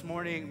blessed you this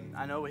morning.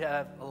 I know we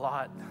have a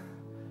lot,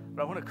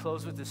 but I want to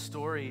close with this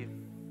story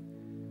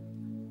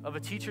of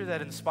a teacher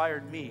that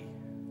inspired me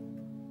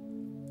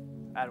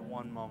at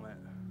one moment.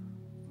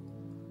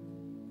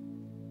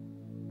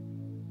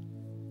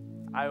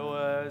 I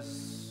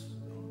was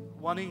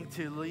wanting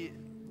to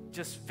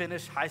just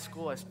finish high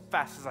school as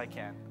fast as I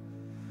can.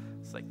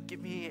 It's like,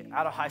 get me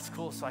out of high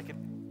school so I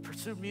can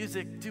pursue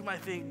music, do my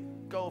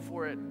thing, go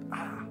for it.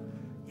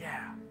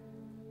 Yeah.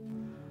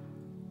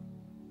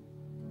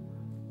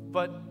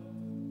 But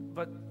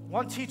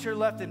one teacher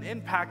left an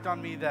impact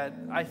on me that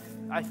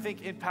I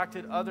think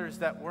impacted others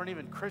that weren't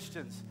even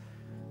Christians,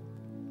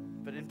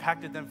 but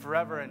impacted them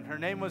forever. And her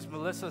name was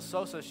Melissa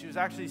Sosa. She was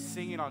actually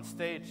singing on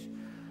stage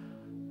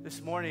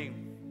this morning.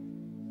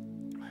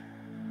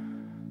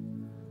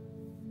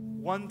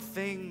 One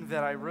thing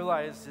that I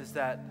realized is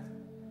that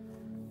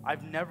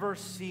I've never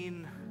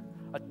seen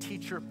a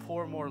teacher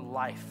pour more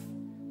life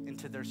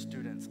into their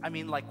students. I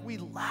mean, like, we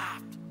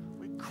laughed,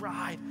 we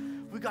cried,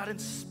 we got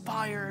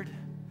inspired.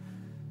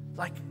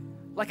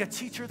 Like a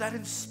teacher that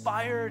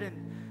inspired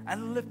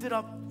and lifted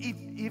up,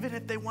 even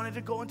if they wanted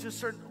to go into a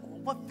certain,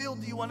 what field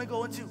do you want to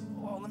go into?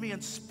 Oh, let me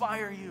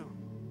inspire you.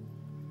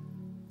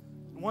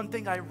 One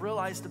thing I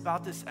realized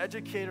about this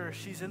educator,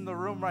 she's in the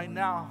room right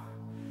now,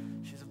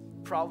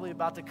 probably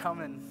about to come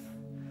and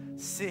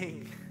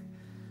sing,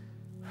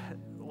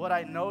 what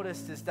I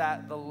noticed is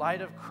that the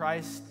light of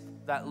Christ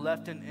that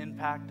left an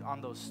impact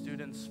on those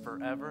students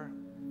forever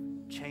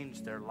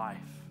changed their life.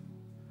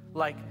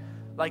 Like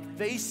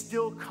they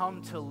still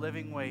come to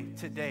Livingway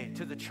today,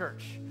 to the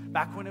church.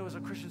 Back when it was a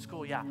Christian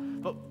school, yeah.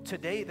 But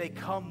today they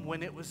come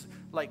when it was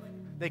like,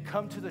 they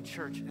come to the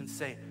church and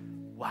say,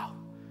 wow,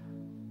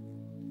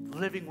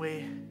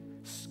 Livingway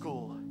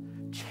School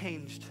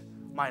changed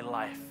my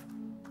life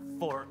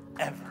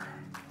forever.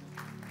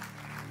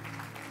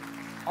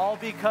 All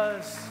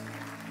because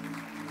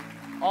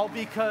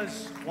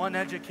one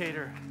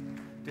educator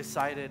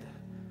decided,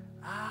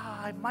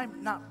 I might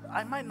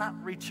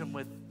not reach him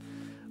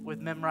with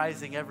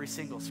memorizing every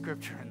single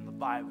scripture in the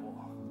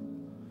Bible,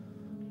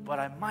 but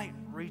I might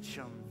reach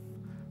him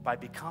by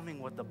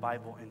becoming what the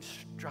Bible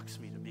instructs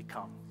me to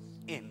become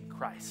in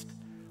Christ.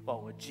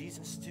 What would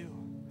Jesus do?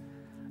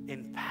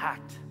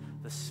 Impact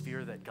the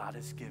sphere that God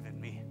has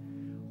given me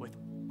with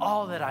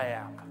all that I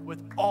am, with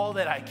all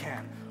that I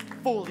can,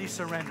 fully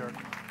surrendered,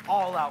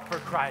 all out for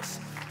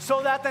Christ,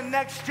 so that the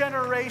next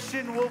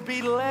generation will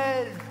be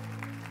led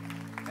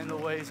in the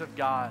ways of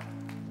God.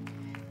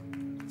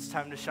 It's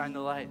time to shine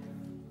the light.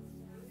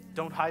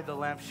 Don't hide the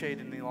lampshade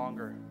any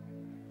longer.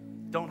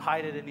 Don't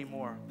hide it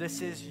anymore.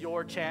 This is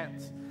your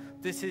chance.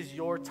 This is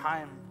your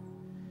time.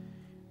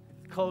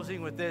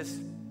 Closing with this,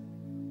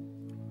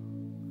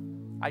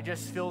 I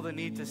just feel the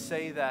need to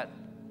say that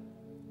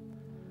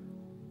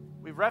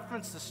we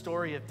reference the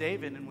story of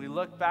David and we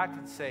look back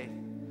and say,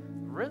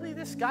 really,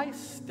 this guy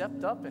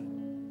stepped up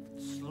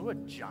and slew a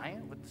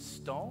giant with a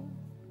stone?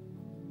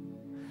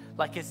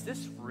 Like, is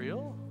this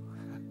real?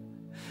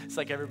 It's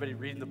like everybody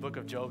reading the book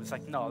of Job. It's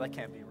like, no, that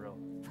can't be real.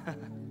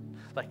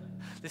 Like,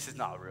 this is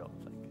not real.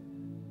 Like,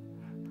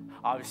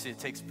 obviously, it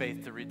takes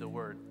faith to read the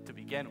word to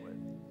begin with.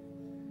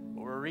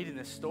 But we're reading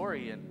this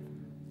story, and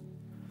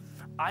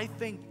I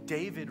think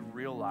David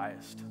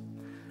realized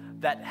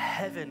that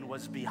heaven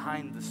was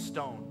behind the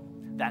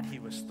stone that he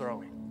was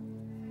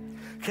throwing.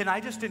 Can I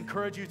just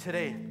encourage you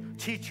today,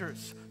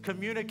 teachers,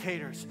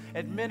 communicators,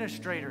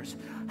 administrators,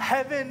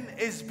 heaven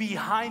is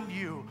behind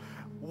you.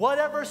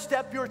 Whatever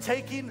step you're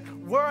taking,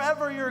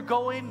 wherever you're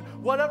going,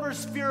 whatever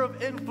sphere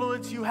of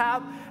influence you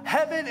have,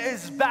 heaven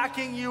is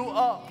backing you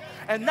up.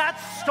 And that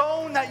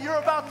stone that you're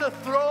about to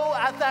throw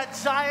at that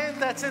giant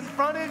that's in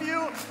front of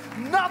you,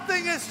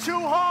 nothing is too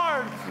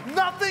hard.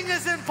 Nothing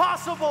is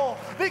impossible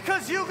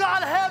because you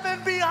got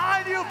heaven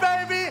behind you,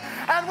 baby.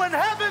 And when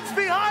heaven's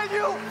behind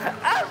you,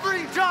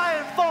 every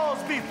giant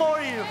falls before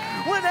you.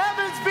 When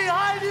heaven's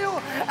behind you,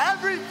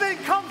 everything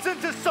comes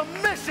into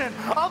submission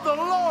of the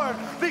Lord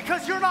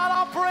because you're not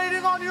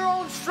operating on your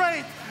own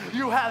strength.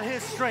 You have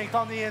His strength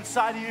on the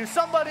inside of you.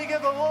 Somebody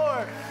give the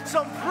Lord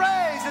some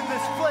praise in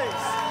this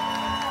place.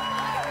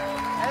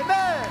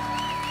 Amen.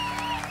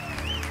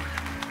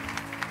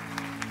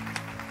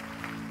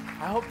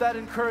 I hope that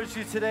encouraged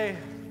you today.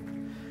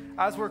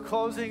 As we're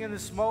closing in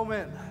this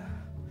moment,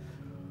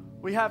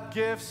 we have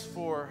gifts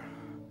for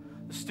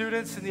the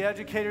students and the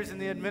educators and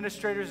the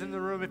administrators in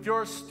the room. If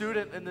you're a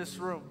student in this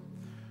room,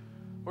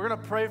 we're going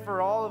to pray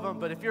for all of them.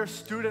 But if you're a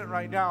student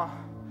right now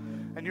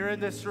and you're in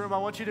this room, I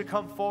want you to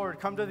come forward.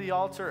 Come to the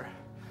altar.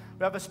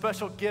 We have a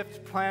special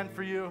gift planned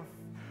for you.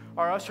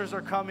 Our ushers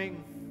are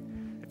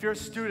coming. If you're a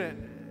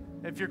student,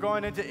 if you're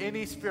going into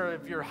any sphere,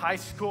 if you're high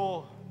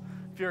school,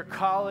 if you're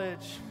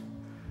college,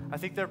 I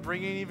think they're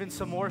bringing even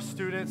some more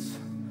students.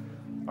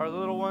 Our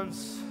little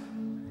ones,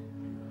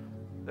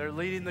 they're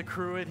leading the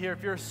crew in here.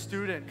 If you're a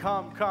student,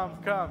 come.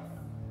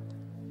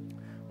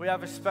 We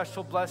have a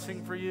special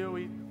blessing for you.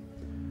 We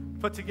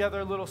put together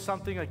a little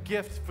something, a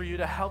gift for you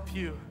to help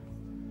you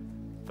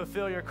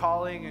fulfill your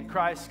calling in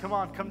Christ. Come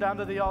on, come down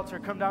to the altar.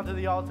 Come down to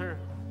the altar.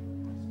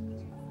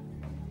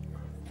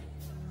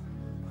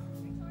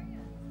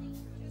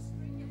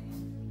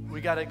 We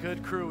got a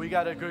good crew. We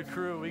got a good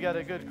crew. We got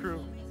a good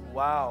crew.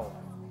 Wow.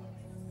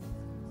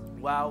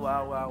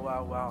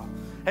 Wow.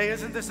 Hey,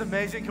 isn't this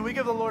amazing? Can we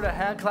give the Lord a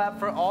hand clap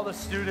for all the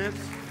students?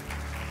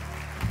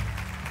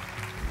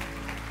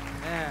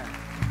 Man.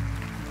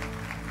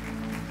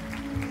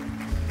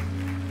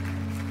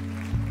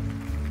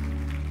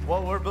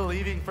 What we're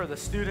believing for the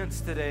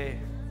students today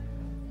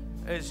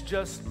is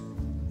just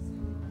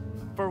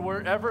for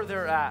wherever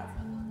they're at,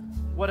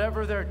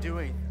 whatever they're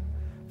doing,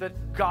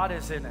 that God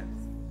is in it.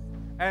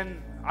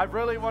 And I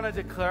really want to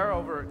declare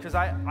over, because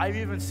I've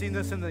even seen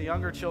this in the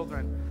younger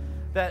children,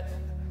 that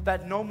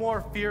no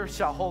more fear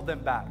shall hold them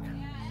back.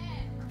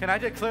 Can I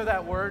declare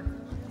that word?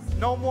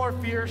 No more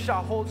fear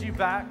shall hold you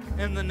back.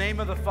 In the name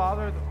of the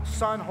Father, the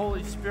Son,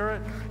 Holy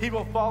Spirit, He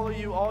will follow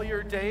you all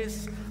your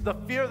days. The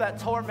fear that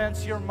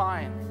torments your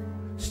mind,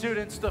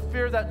 students, the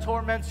fear that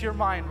torments your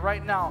mind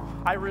right now,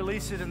 I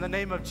release it in the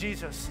name of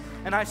Jesus.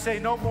 And I say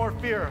no more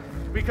fear,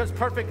 because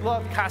perfect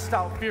love casts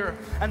out fear.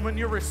 And when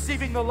you're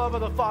receiving the love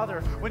of the Father,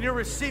 when you're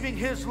receiving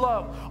His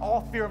love,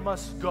 all fear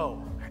must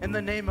go In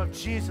the name of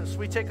Jesus,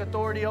 we take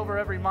authority over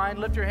every mind.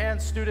 Lift your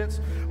hands, students.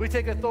 We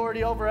take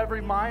authority over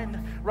every mind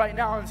right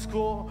now in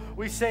school.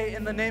 We say,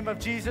 in the name of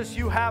Jesus,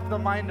 you have the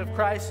mind of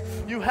Christ.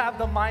 You have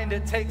the mind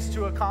it takes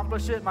to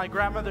accomplish it. My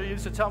grandmother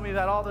used to tell me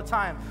that all the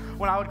time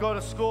when I would go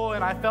to school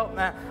and I felt,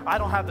 man, I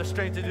don't have the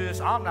strength to do this.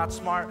 I'm not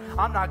smart.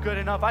 I'm not good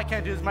enough. I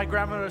can't do this. My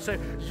grandmother would say,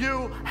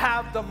 you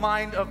have the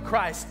mind of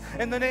Christ.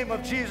 In the name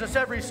of Jesus,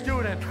 every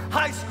student,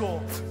 high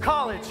school,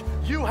 college,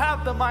 you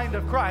have the mind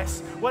of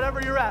Christ.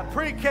 Whatever you're at,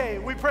 pre-K,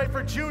 we pray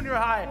for junior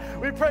high.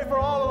 We pray for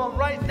all of them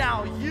right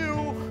now.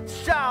 You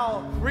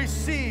shall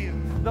receive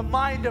the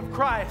mind of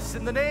Christ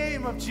in the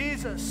name of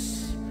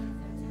Jesus.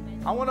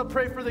 I want to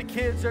pray for the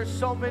kids. There's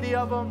so many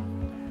of them.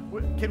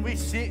 Can we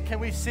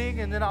sing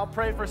and then I'll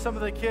pray for some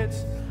of the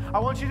kids? I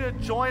want you to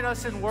join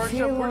us in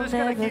worship. We're just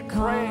going to keep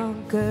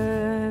praying.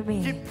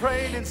 Keep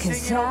praying and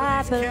singing over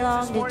these kids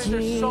this morning.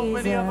 There's so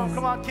many of them.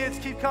 Come on, kids,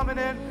 keep coming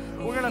in.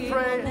 We're going to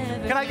pray.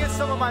 Can I get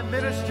some of my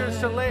ministers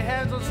to lay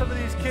hands on some of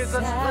these kids?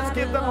 Let's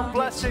give them a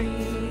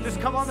blessing. Just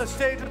come on the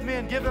stage with me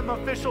and give them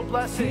official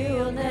blessing.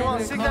 Come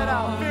on, sing that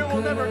out. Fear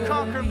will never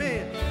conquer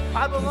me.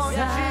 I belong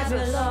to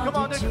Jesus. Come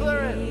on,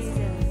 declare it.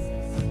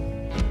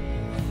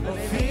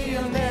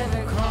 Fear will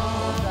never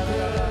conquer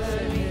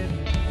me,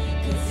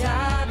 'cause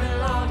I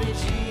belong to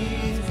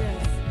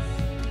Jesus.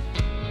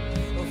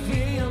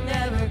 Fear will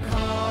never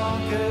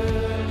conquer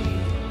me,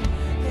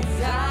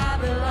 'cause I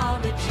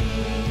belong to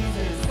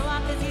Jesus. Come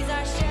on, 'cause he's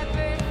our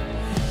shepherd.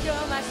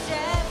 You're my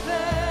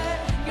shepherd.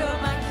 You're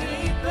my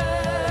keeper,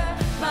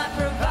 my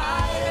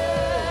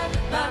provider,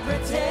 my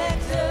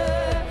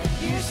protector.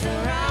 You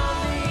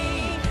surround me.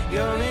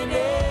 You're in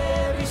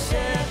every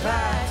step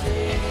I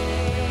take.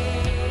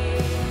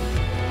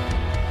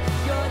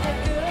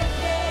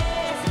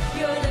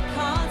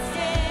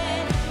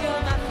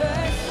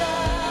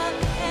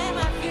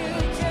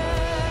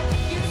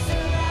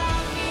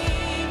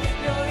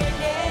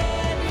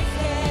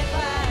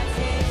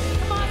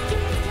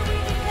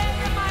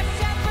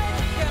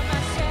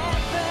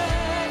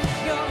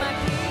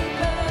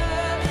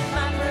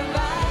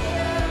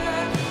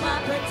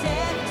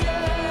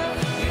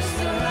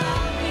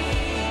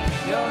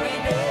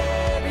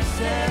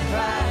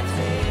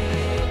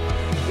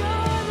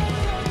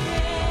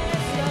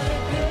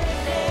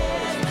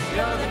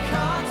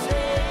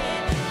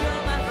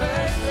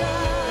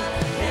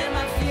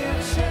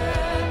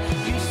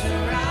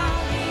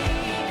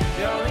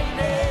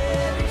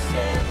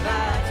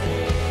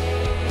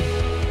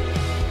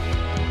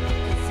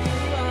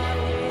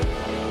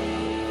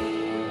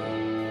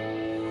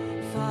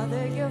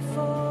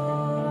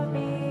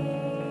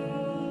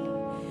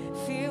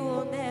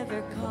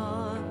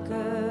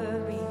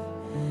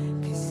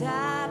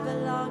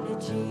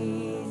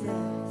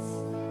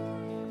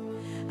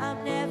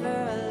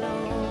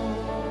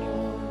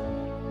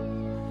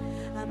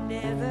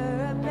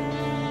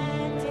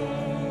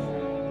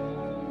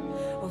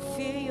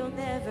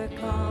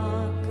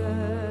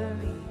 Conquer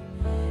me,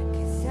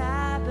 'cause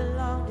I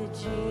belong to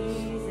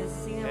Jesus.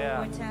 Sing it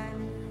one more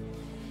time.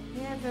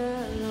 Never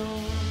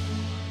alone.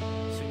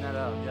 Sing that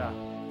out, yeah.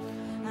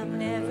 I'm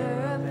never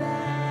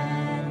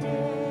abandoned.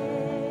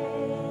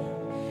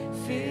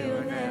 Fear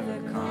will never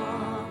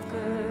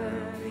conquer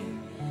me,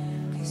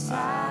 'cause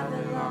I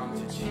belong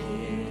to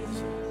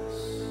Jesus.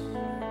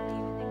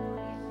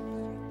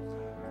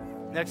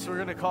 Next, we're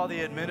going to call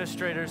the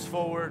administrators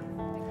forward.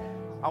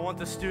 I want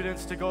the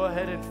students to go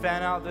ahead and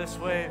fan out this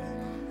way.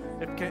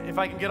 If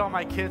I can get all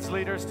my kids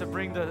leaders to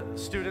bring the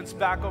students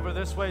back over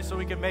this way so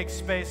we can make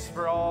space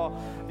for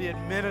all the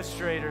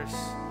administrators.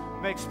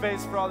 Make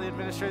space for all the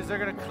administrators. They're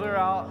going to clear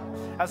out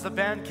as the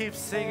band keeps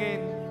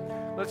singing.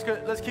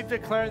 Let's keep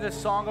declaring this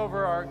song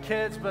over our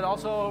kids, but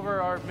also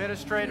over our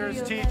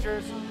administrators,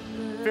 teachers.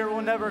 Fear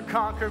will never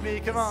conquer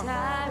me. Come on.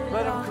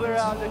 Let them clear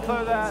out.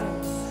 Declare that.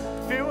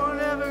 Fear will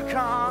never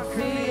conquer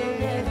me.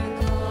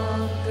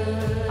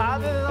 I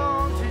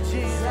belong to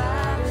Jesus.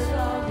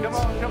 Come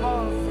on, come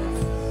on.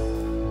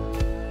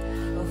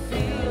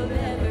 Fear will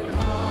never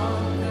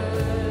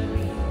conquer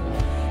me,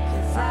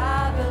 'cause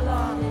I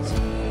belong to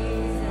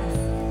Jesus.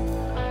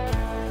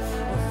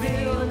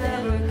 Fear will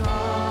never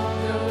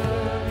conquer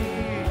me,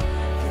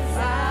 'cause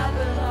I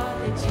belong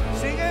to Jesus.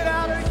 Sing it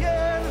out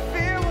again.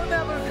 Fear will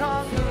never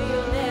conquer me. Fear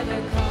will never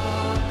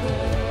conquer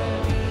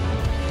me,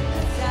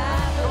 'cause I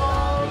belong to Jesus. Come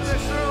on, over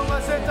this room,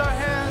 let's lift our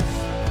hands.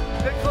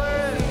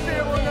 Declare it.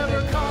 Fear will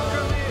never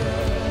conquer me.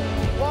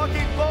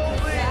 Walking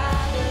boldly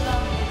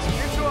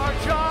into our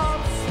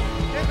jobs,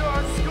 into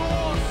our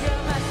schools,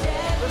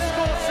 the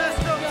school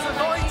system's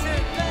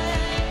anointed.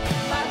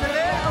 In the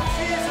name of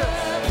Jesus.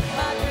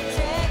 My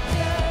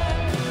protector,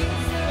 you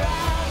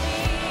surround me.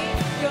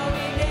 You're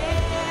in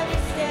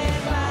every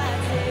step I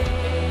take.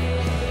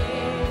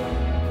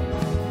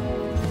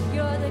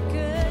 You're the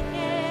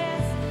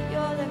goodness,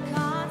 you're the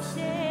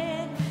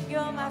constant.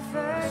 You're my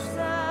first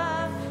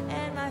love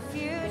and my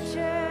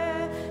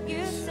future.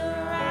 You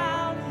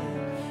surround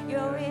me.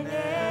 You're in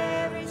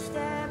every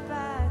step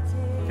I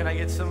take. Can I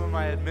get some of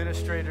my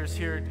administrators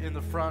here in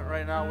the front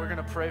right now? We're going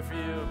to pray for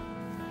you.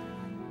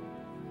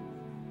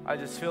 I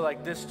just feel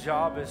like this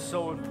job is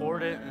so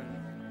important,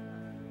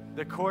 and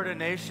the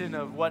coordination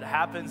of what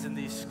happens in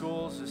these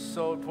schools is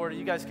so important.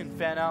 You guys can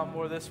fan out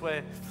more this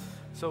way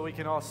so we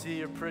can all see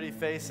your pretty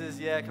faces.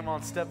 Yeah, come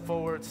on, step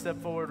forward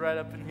right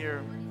up in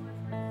here.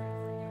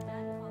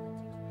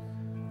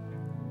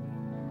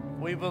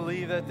 We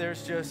believe that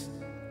there's just,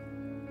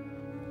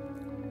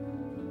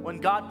 when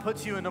God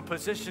puts you in a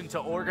position to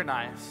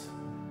organize,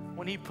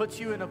 when He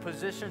puts you in a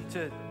position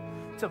to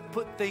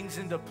put things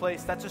into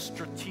place, that's a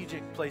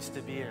strategic place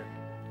to be in.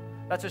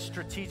 That's a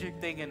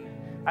strategic thing, and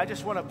I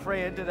just want to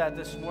pray into that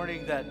this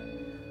morning, that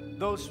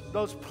those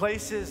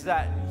places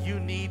that you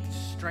need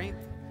strength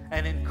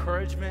and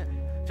encouragement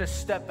to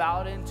step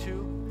out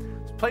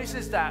into,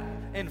 places that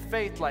in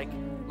faith, like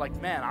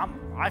man,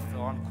 I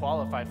feel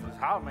unqualified for this.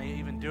 How am I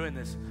even doing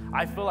this?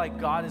 I feel like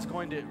God is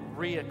going to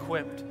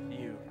re-equip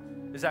you.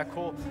 Is that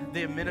cool?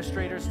 The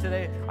administrators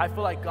today, I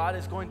feel like God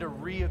is going to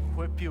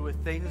re-equip you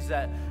with things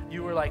that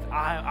you were like,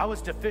 I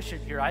was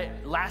deficient here.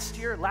 Last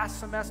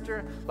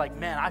semester, like,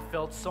 man, I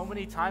failed so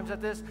many times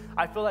at this.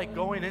 I feel like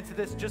going into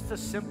this, just a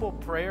simple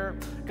prayer,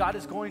 God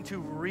is going to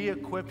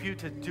re-equip you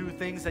to do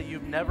things that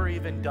you've never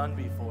even done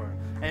before.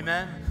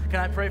 Amen? Can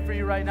I pray for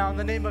you right now in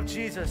the name of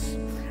Jesus?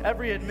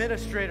 Every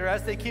administrator,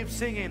 as they keep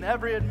singing,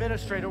 every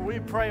administrator, we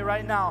pray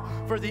right now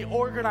for the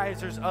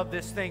organizers of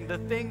this thing, the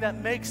thing that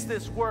makes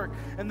this work.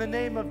 In the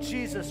name of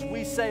Jesus,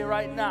 we say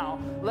right now,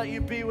 let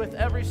you be with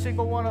every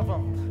single one of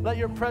them. Let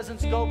your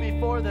presence go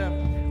before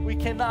them. We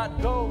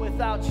cannot go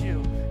without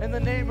you. In the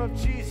name of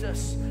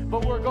Jesus,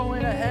 but we're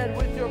going ahead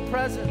with your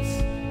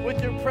presence,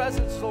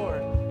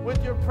 Lord,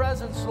 with your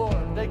presence,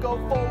 Lord. They go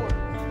forward.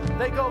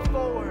 They go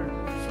forward.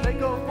 They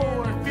go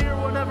forward. Fear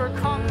will never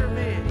conquer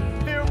me.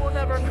 Fear will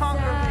never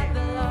conquer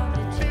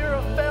me. Fear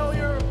of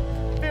failure,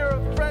 fear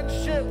of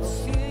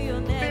friendships,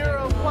 fear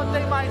of what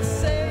they might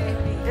say,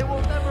 it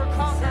will never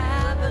conquer me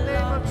in the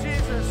name of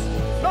Jesus.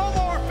 No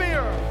more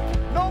fear.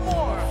 No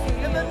more.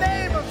 In the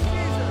name of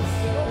Jesus.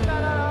 In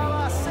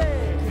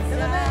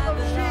the name of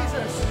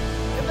Jesus.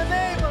 In the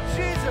name of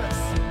Jesus.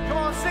 Come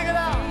on, sing it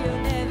out.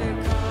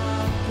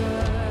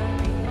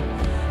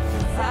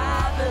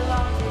 I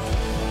belong to you.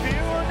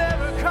 Fear will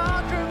never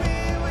conquer me,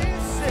 we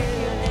say.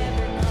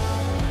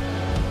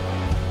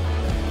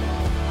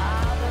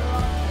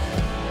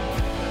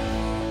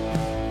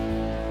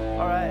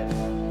 All right,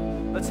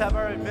 let's have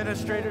our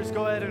administrators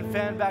go ahead and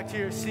fan back to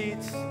your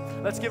seats.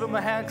 Let's give them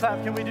a hand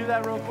clap. Can we do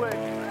that real quick?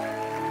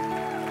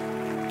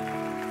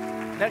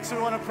 Next, we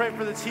want to pray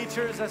for the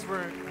teachers as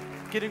we're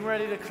getting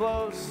ready to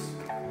close.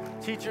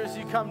 Teachers,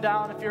 you come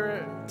down if you're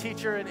a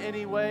teacher in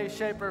any way,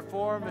 shape, or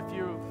form. If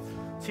you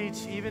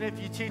teach, even if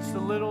you teach the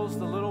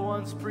little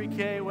ones,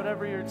 pre-K,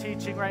 whatever you're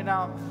teaching right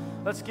now,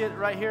 let's get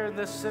right here in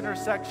this center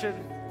section.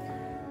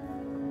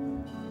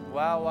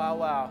 Wow, wow,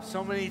 wow.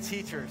 So many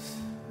teachers.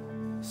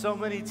 So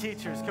many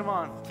teachers. Come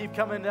on, keep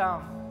coming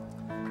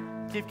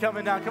down. Keep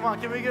coming down. Come on,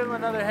 can we give them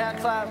another hand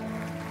clap?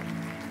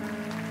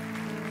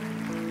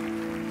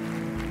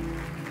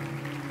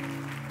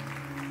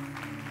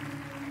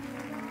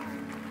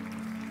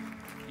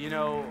 You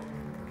know,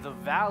 the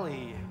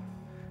Valley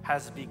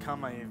has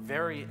become a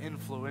very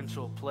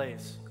influential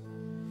place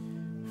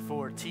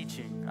for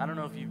teaching. I don't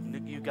know if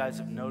you guys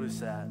have noticed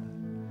that.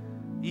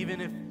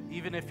 Even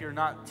if you're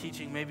not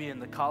teaching maybe in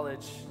the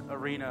college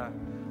arena,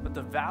 but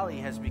the Valley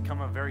has become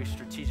a very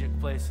strategic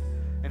place.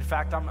 In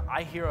fact,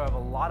 I hear of a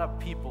lot of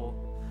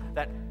people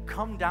that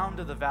come down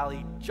to the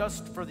Valley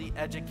just for the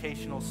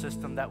educational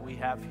system that we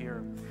have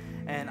here.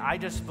 And I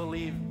just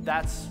believe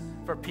that's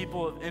for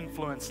people of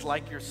influence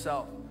like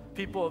yourself.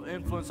 People of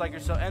influence like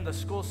yourself, and the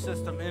school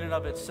system in and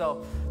of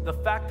itself. The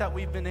fact that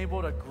we've been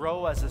able to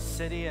grow as a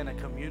city and a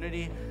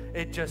community,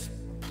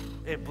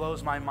 it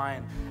blows my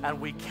mind.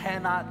 And we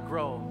cannot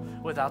grow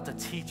without the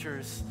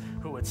teachers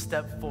who would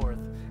step forth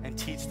and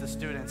teach the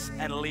students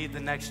and lead the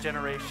next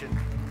generation.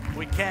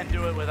 We can't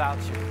do it without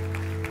you.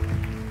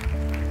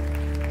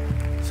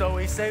 So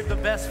we save the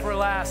best for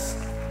last.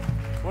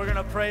 We're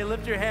gonna pray.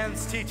 Lift your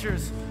hands,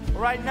 teachers.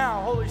 Right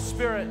now, Holy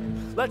Spirit,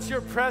 let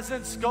your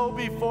presence go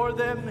before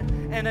them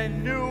in a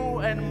new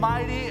and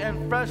mighty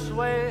and fresh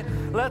way.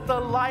 Let the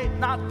light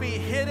not be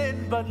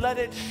hidden, but let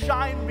it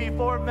shine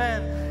before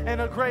men in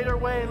a greater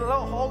way. Let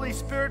Holy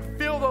Spirit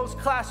fill those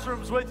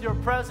classrooms with your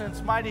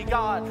presence, mighty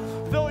God.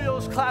 Fill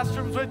those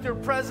classrooms with your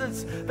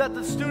presence, that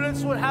the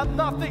students would have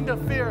nothing to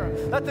fear,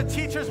 that the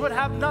teachers would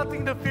have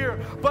nothing to fear,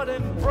 but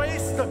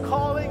embrace the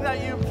calling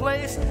that you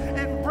placed,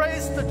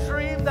 embrace the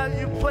dream that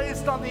you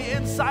placed on the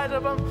inside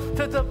of them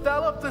to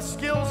develop the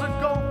skills and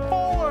go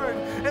forward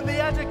in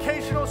the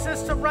educational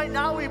system. Right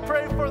now we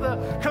pray for the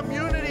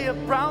community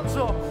of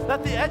Brownsville,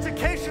 that the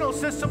educational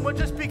system would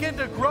just begin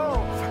to grow,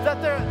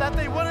 that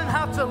they wouldn't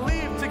have to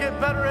leave to get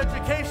better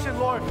education,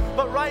 Lord,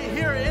 but right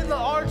here in the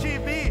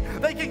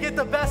RGV, they can get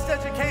the best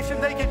education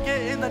they can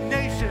get in the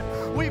nation.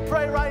 We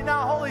pray right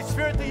now, Holy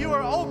Spirit, that you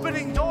are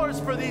opening doors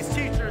for these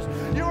teachers.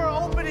 You are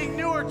opening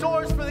newer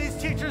doors for these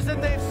teachers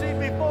than they've seen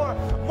before.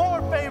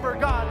 More favor,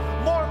 God,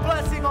 more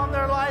blessing on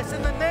their lives.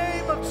 In the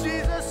name of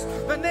Jesus,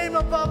 the name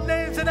above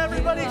names, and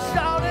everybody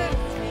shouted,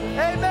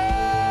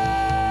 amen.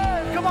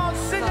 Come on,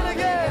 sing it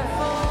again.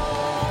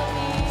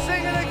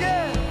 Sing it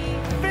again.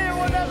 Fear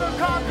will never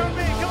conquer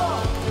me. Come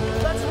on,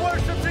 let's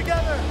worship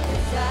together.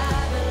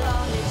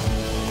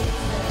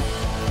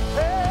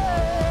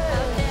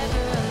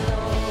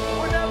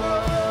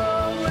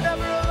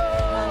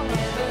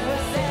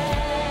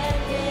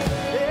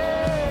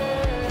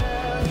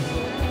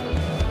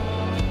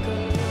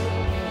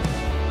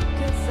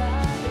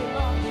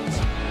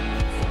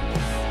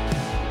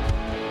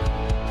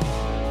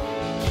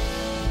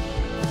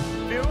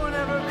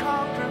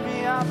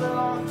 I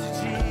belong to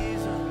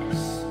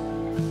Jesus.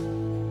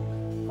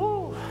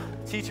 Woo.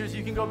 Teachers,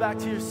 you can go back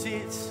to your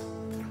seats.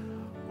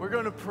 We're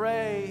going to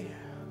pray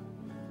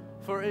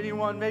for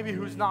anyone maybe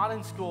who's not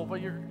in school, but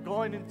you're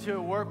going into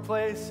a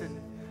workplace and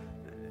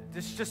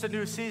it's just a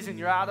new season.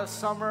 You're out of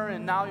summer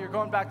and now you're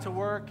going back to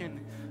work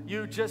and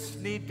you just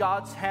need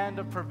God's hand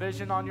of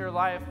provision on your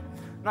life.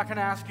 I'm not going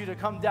to ask you to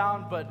come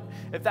down, but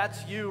if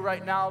that's you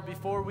right now,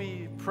 before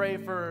we pray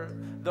for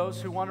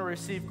those who want to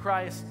receive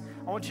Christ,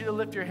 I want you to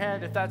lift your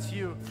hand if that's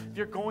you. If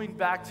you're going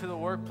back to the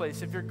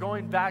workplace, if you're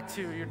going back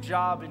to your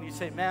job and you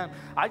say, man,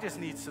 I just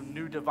need some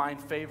new divine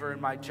favor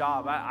in my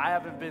job. I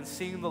haven't been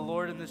seeing the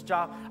Lord in this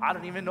job. I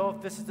don't even know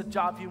if this is the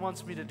job He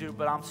wants me to do,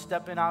 but I'm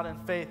stepping out in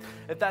faith.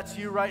 If that's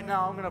you right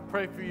now, I'm going to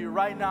pray for you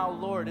right now,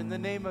 Lord, in the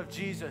name of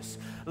Jesus.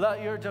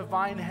 Let your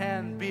divine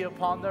hand be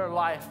upon their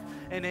life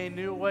in a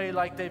new way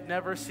like they've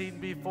never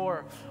seen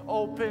before.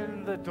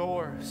 Open the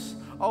doors.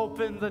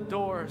 Open the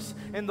doors.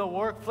 In the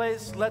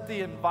workplace, let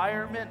the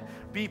environment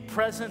be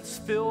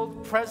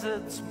presence-filled,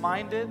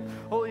 presence-minded.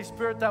 Holy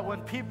Spirit, that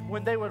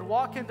when they would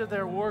walk into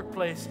their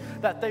workplace,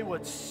 that they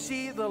would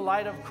see the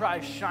light of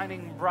Christ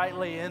shining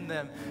brightly in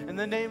them. In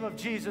the name of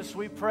Jesus,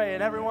 we pray.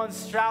 And everyone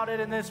shouted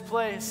in this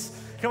place.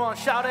 Come on,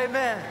 shout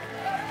amen.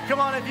 Come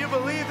on, if you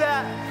believe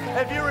that,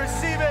 if you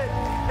receive it,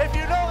 if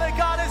you know that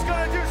God is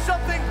going to do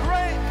something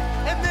great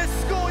in this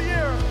school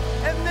year,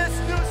 in this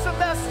new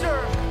semester,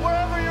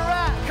 wherever you're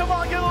at, come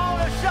on, give the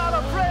Lord a shout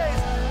of praise.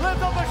 Lift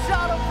up a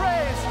shout of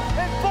praise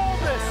and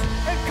boldness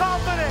and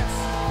confidence.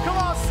 Come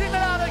on, sing it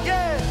out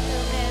again.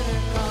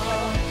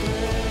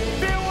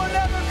 Fear will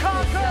never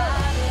conquer.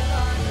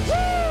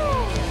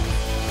 Woo!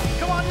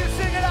 Come on, you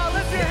sing it out.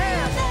 Lift your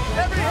hands.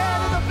 Every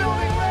hand in the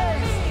building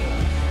raised.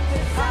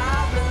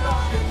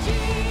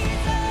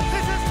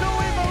 This is who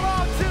we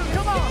belong to.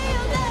 Come on.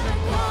 Fear will never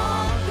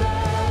conquer.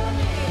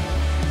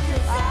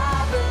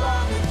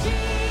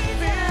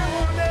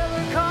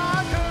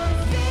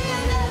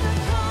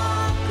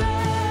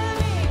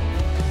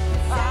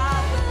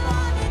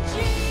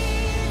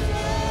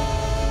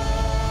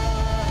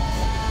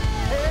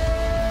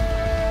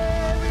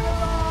 Hey, we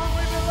belong,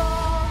 we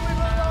belong, we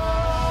belong.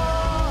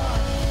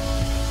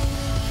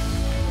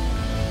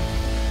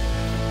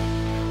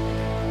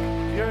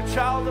 You're a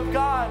child of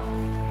God.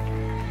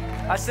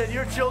 I said,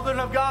 you're children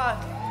of God.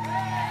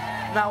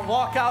 Now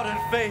walk out in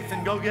faith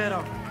and go get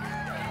them.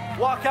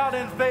 Walk out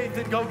in faith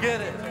and go get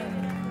it.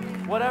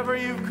 Whatever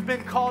you've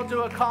been called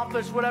to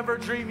accomplish, whatever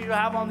dream you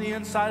have on the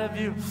inside of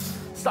you,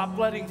 stop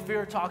letting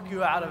fear talk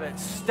you out of it.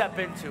 Step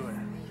into it.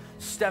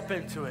 Step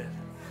into it.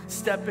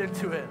 Step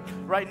into it.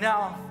 Right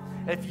now,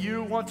 if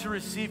you want to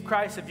receive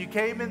Christ, if you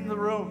came in the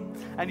room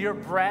and you're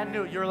brand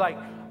new, you're like,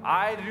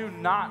 I do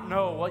not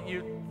know what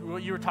you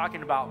were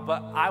talking about,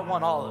 but I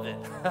want all of it.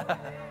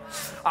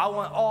 I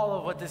want all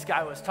of what this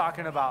guy was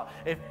talking about.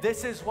 If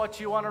this is what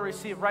you want to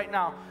receive right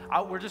now,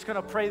 we're just going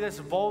to pray this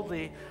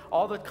boldly.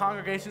 All the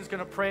congregation is going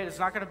to pray it. It's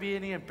not going to be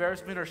any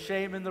embarrassment or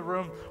shame in the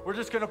room. We're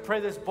just going to pray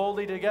this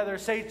boldly together.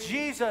 Say,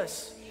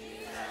 Jesus,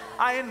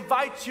 I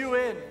invite you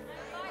in.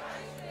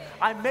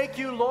 I make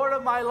you Lord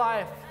of my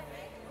life.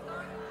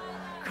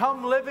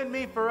 Come live in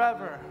me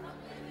forever.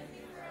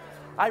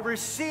 I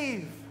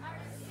receive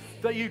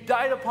that you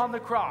died upon the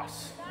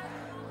cross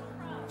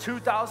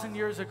 2,000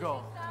 years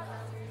ago.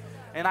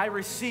 And I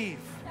receive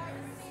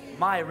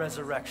my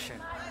resurrection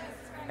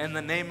in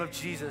the name of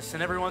Jesus.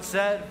 And everyone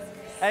said,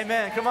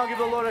 amen. Come on, give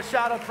the Lord a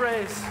shout of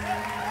praise.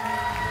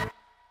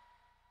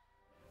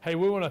 Hey,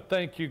 we want to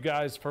thank you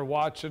guys for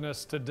watching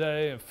us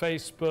today on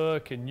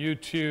Facebook and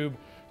YouTube.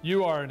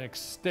 You are an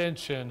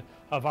extension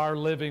of our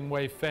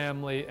Livingway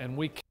family, and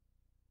we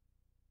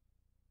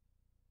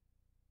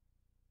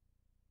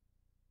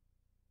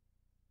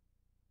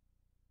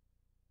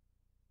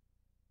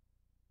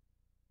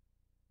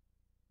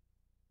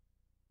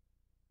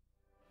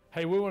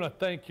Hey, we want to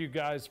thank you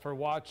guys for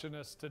watching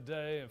us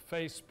today on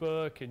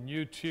Facebook and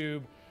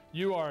YouTube.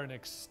 You are an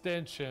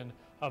extension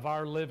of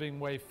our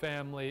Livingway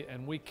family,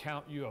 and we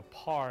count you a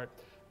part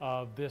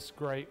of this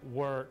great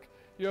work.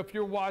 You know, if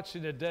you're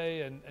watching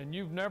today and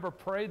you've never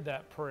prayed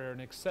that prayer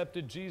and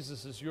accepted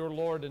Jesus as your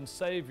Lord and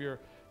Savior,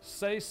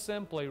 say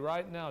simply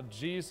right now,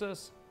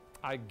 Jesus,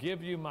 I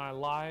give you my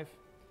life.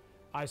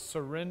 I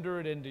surrender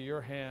it into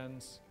your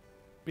hands.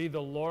 Be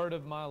the Lord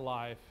of my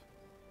life,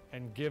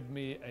 and give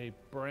me a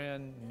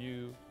brand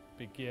new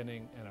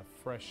beginning and a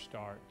fresh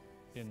start.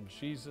 In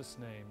Jesus'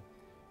 name,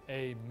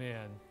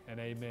 amen and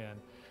amen.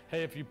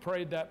 Hey, if you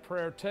prayed that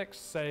prayer,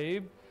 text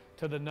SAVE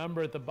to the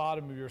number at the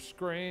bottom of your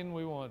screen.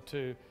 We want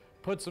to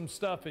put some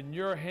stuff in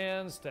your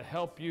hands to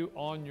help you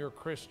on your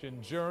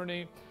Christian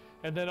journey.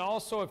 And then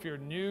also, if you're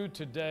new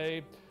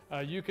today,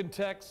 you can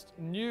text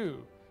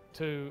NEW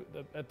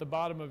at the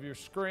bottom of your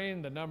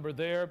screen, the number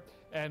there,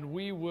 and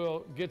we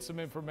will get some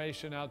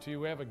information out to you.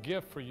 We have a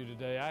gift for you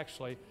today,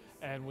 actually,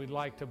 and we'd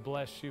like to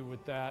bless you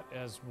with that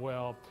as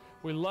well.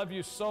 We love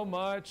you so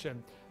much,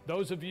 and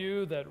those of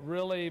you that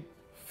really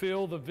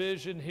feel the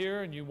vision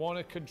here and you want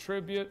to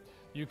contribute,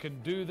 you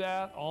can do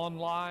that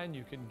online.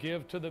 You can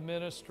give to the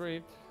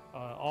ministry,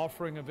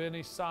 offering of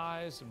any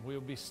size, and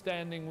we'll be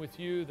standing with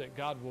you, that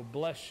God will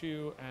bless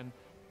you and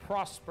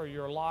prosper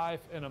your life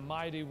in a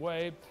mighty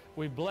way.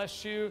 We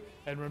bless you,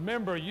 and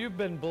remember, you've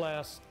been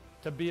blessed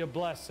to be a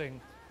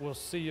blessing. We'll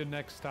see you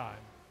next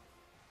time.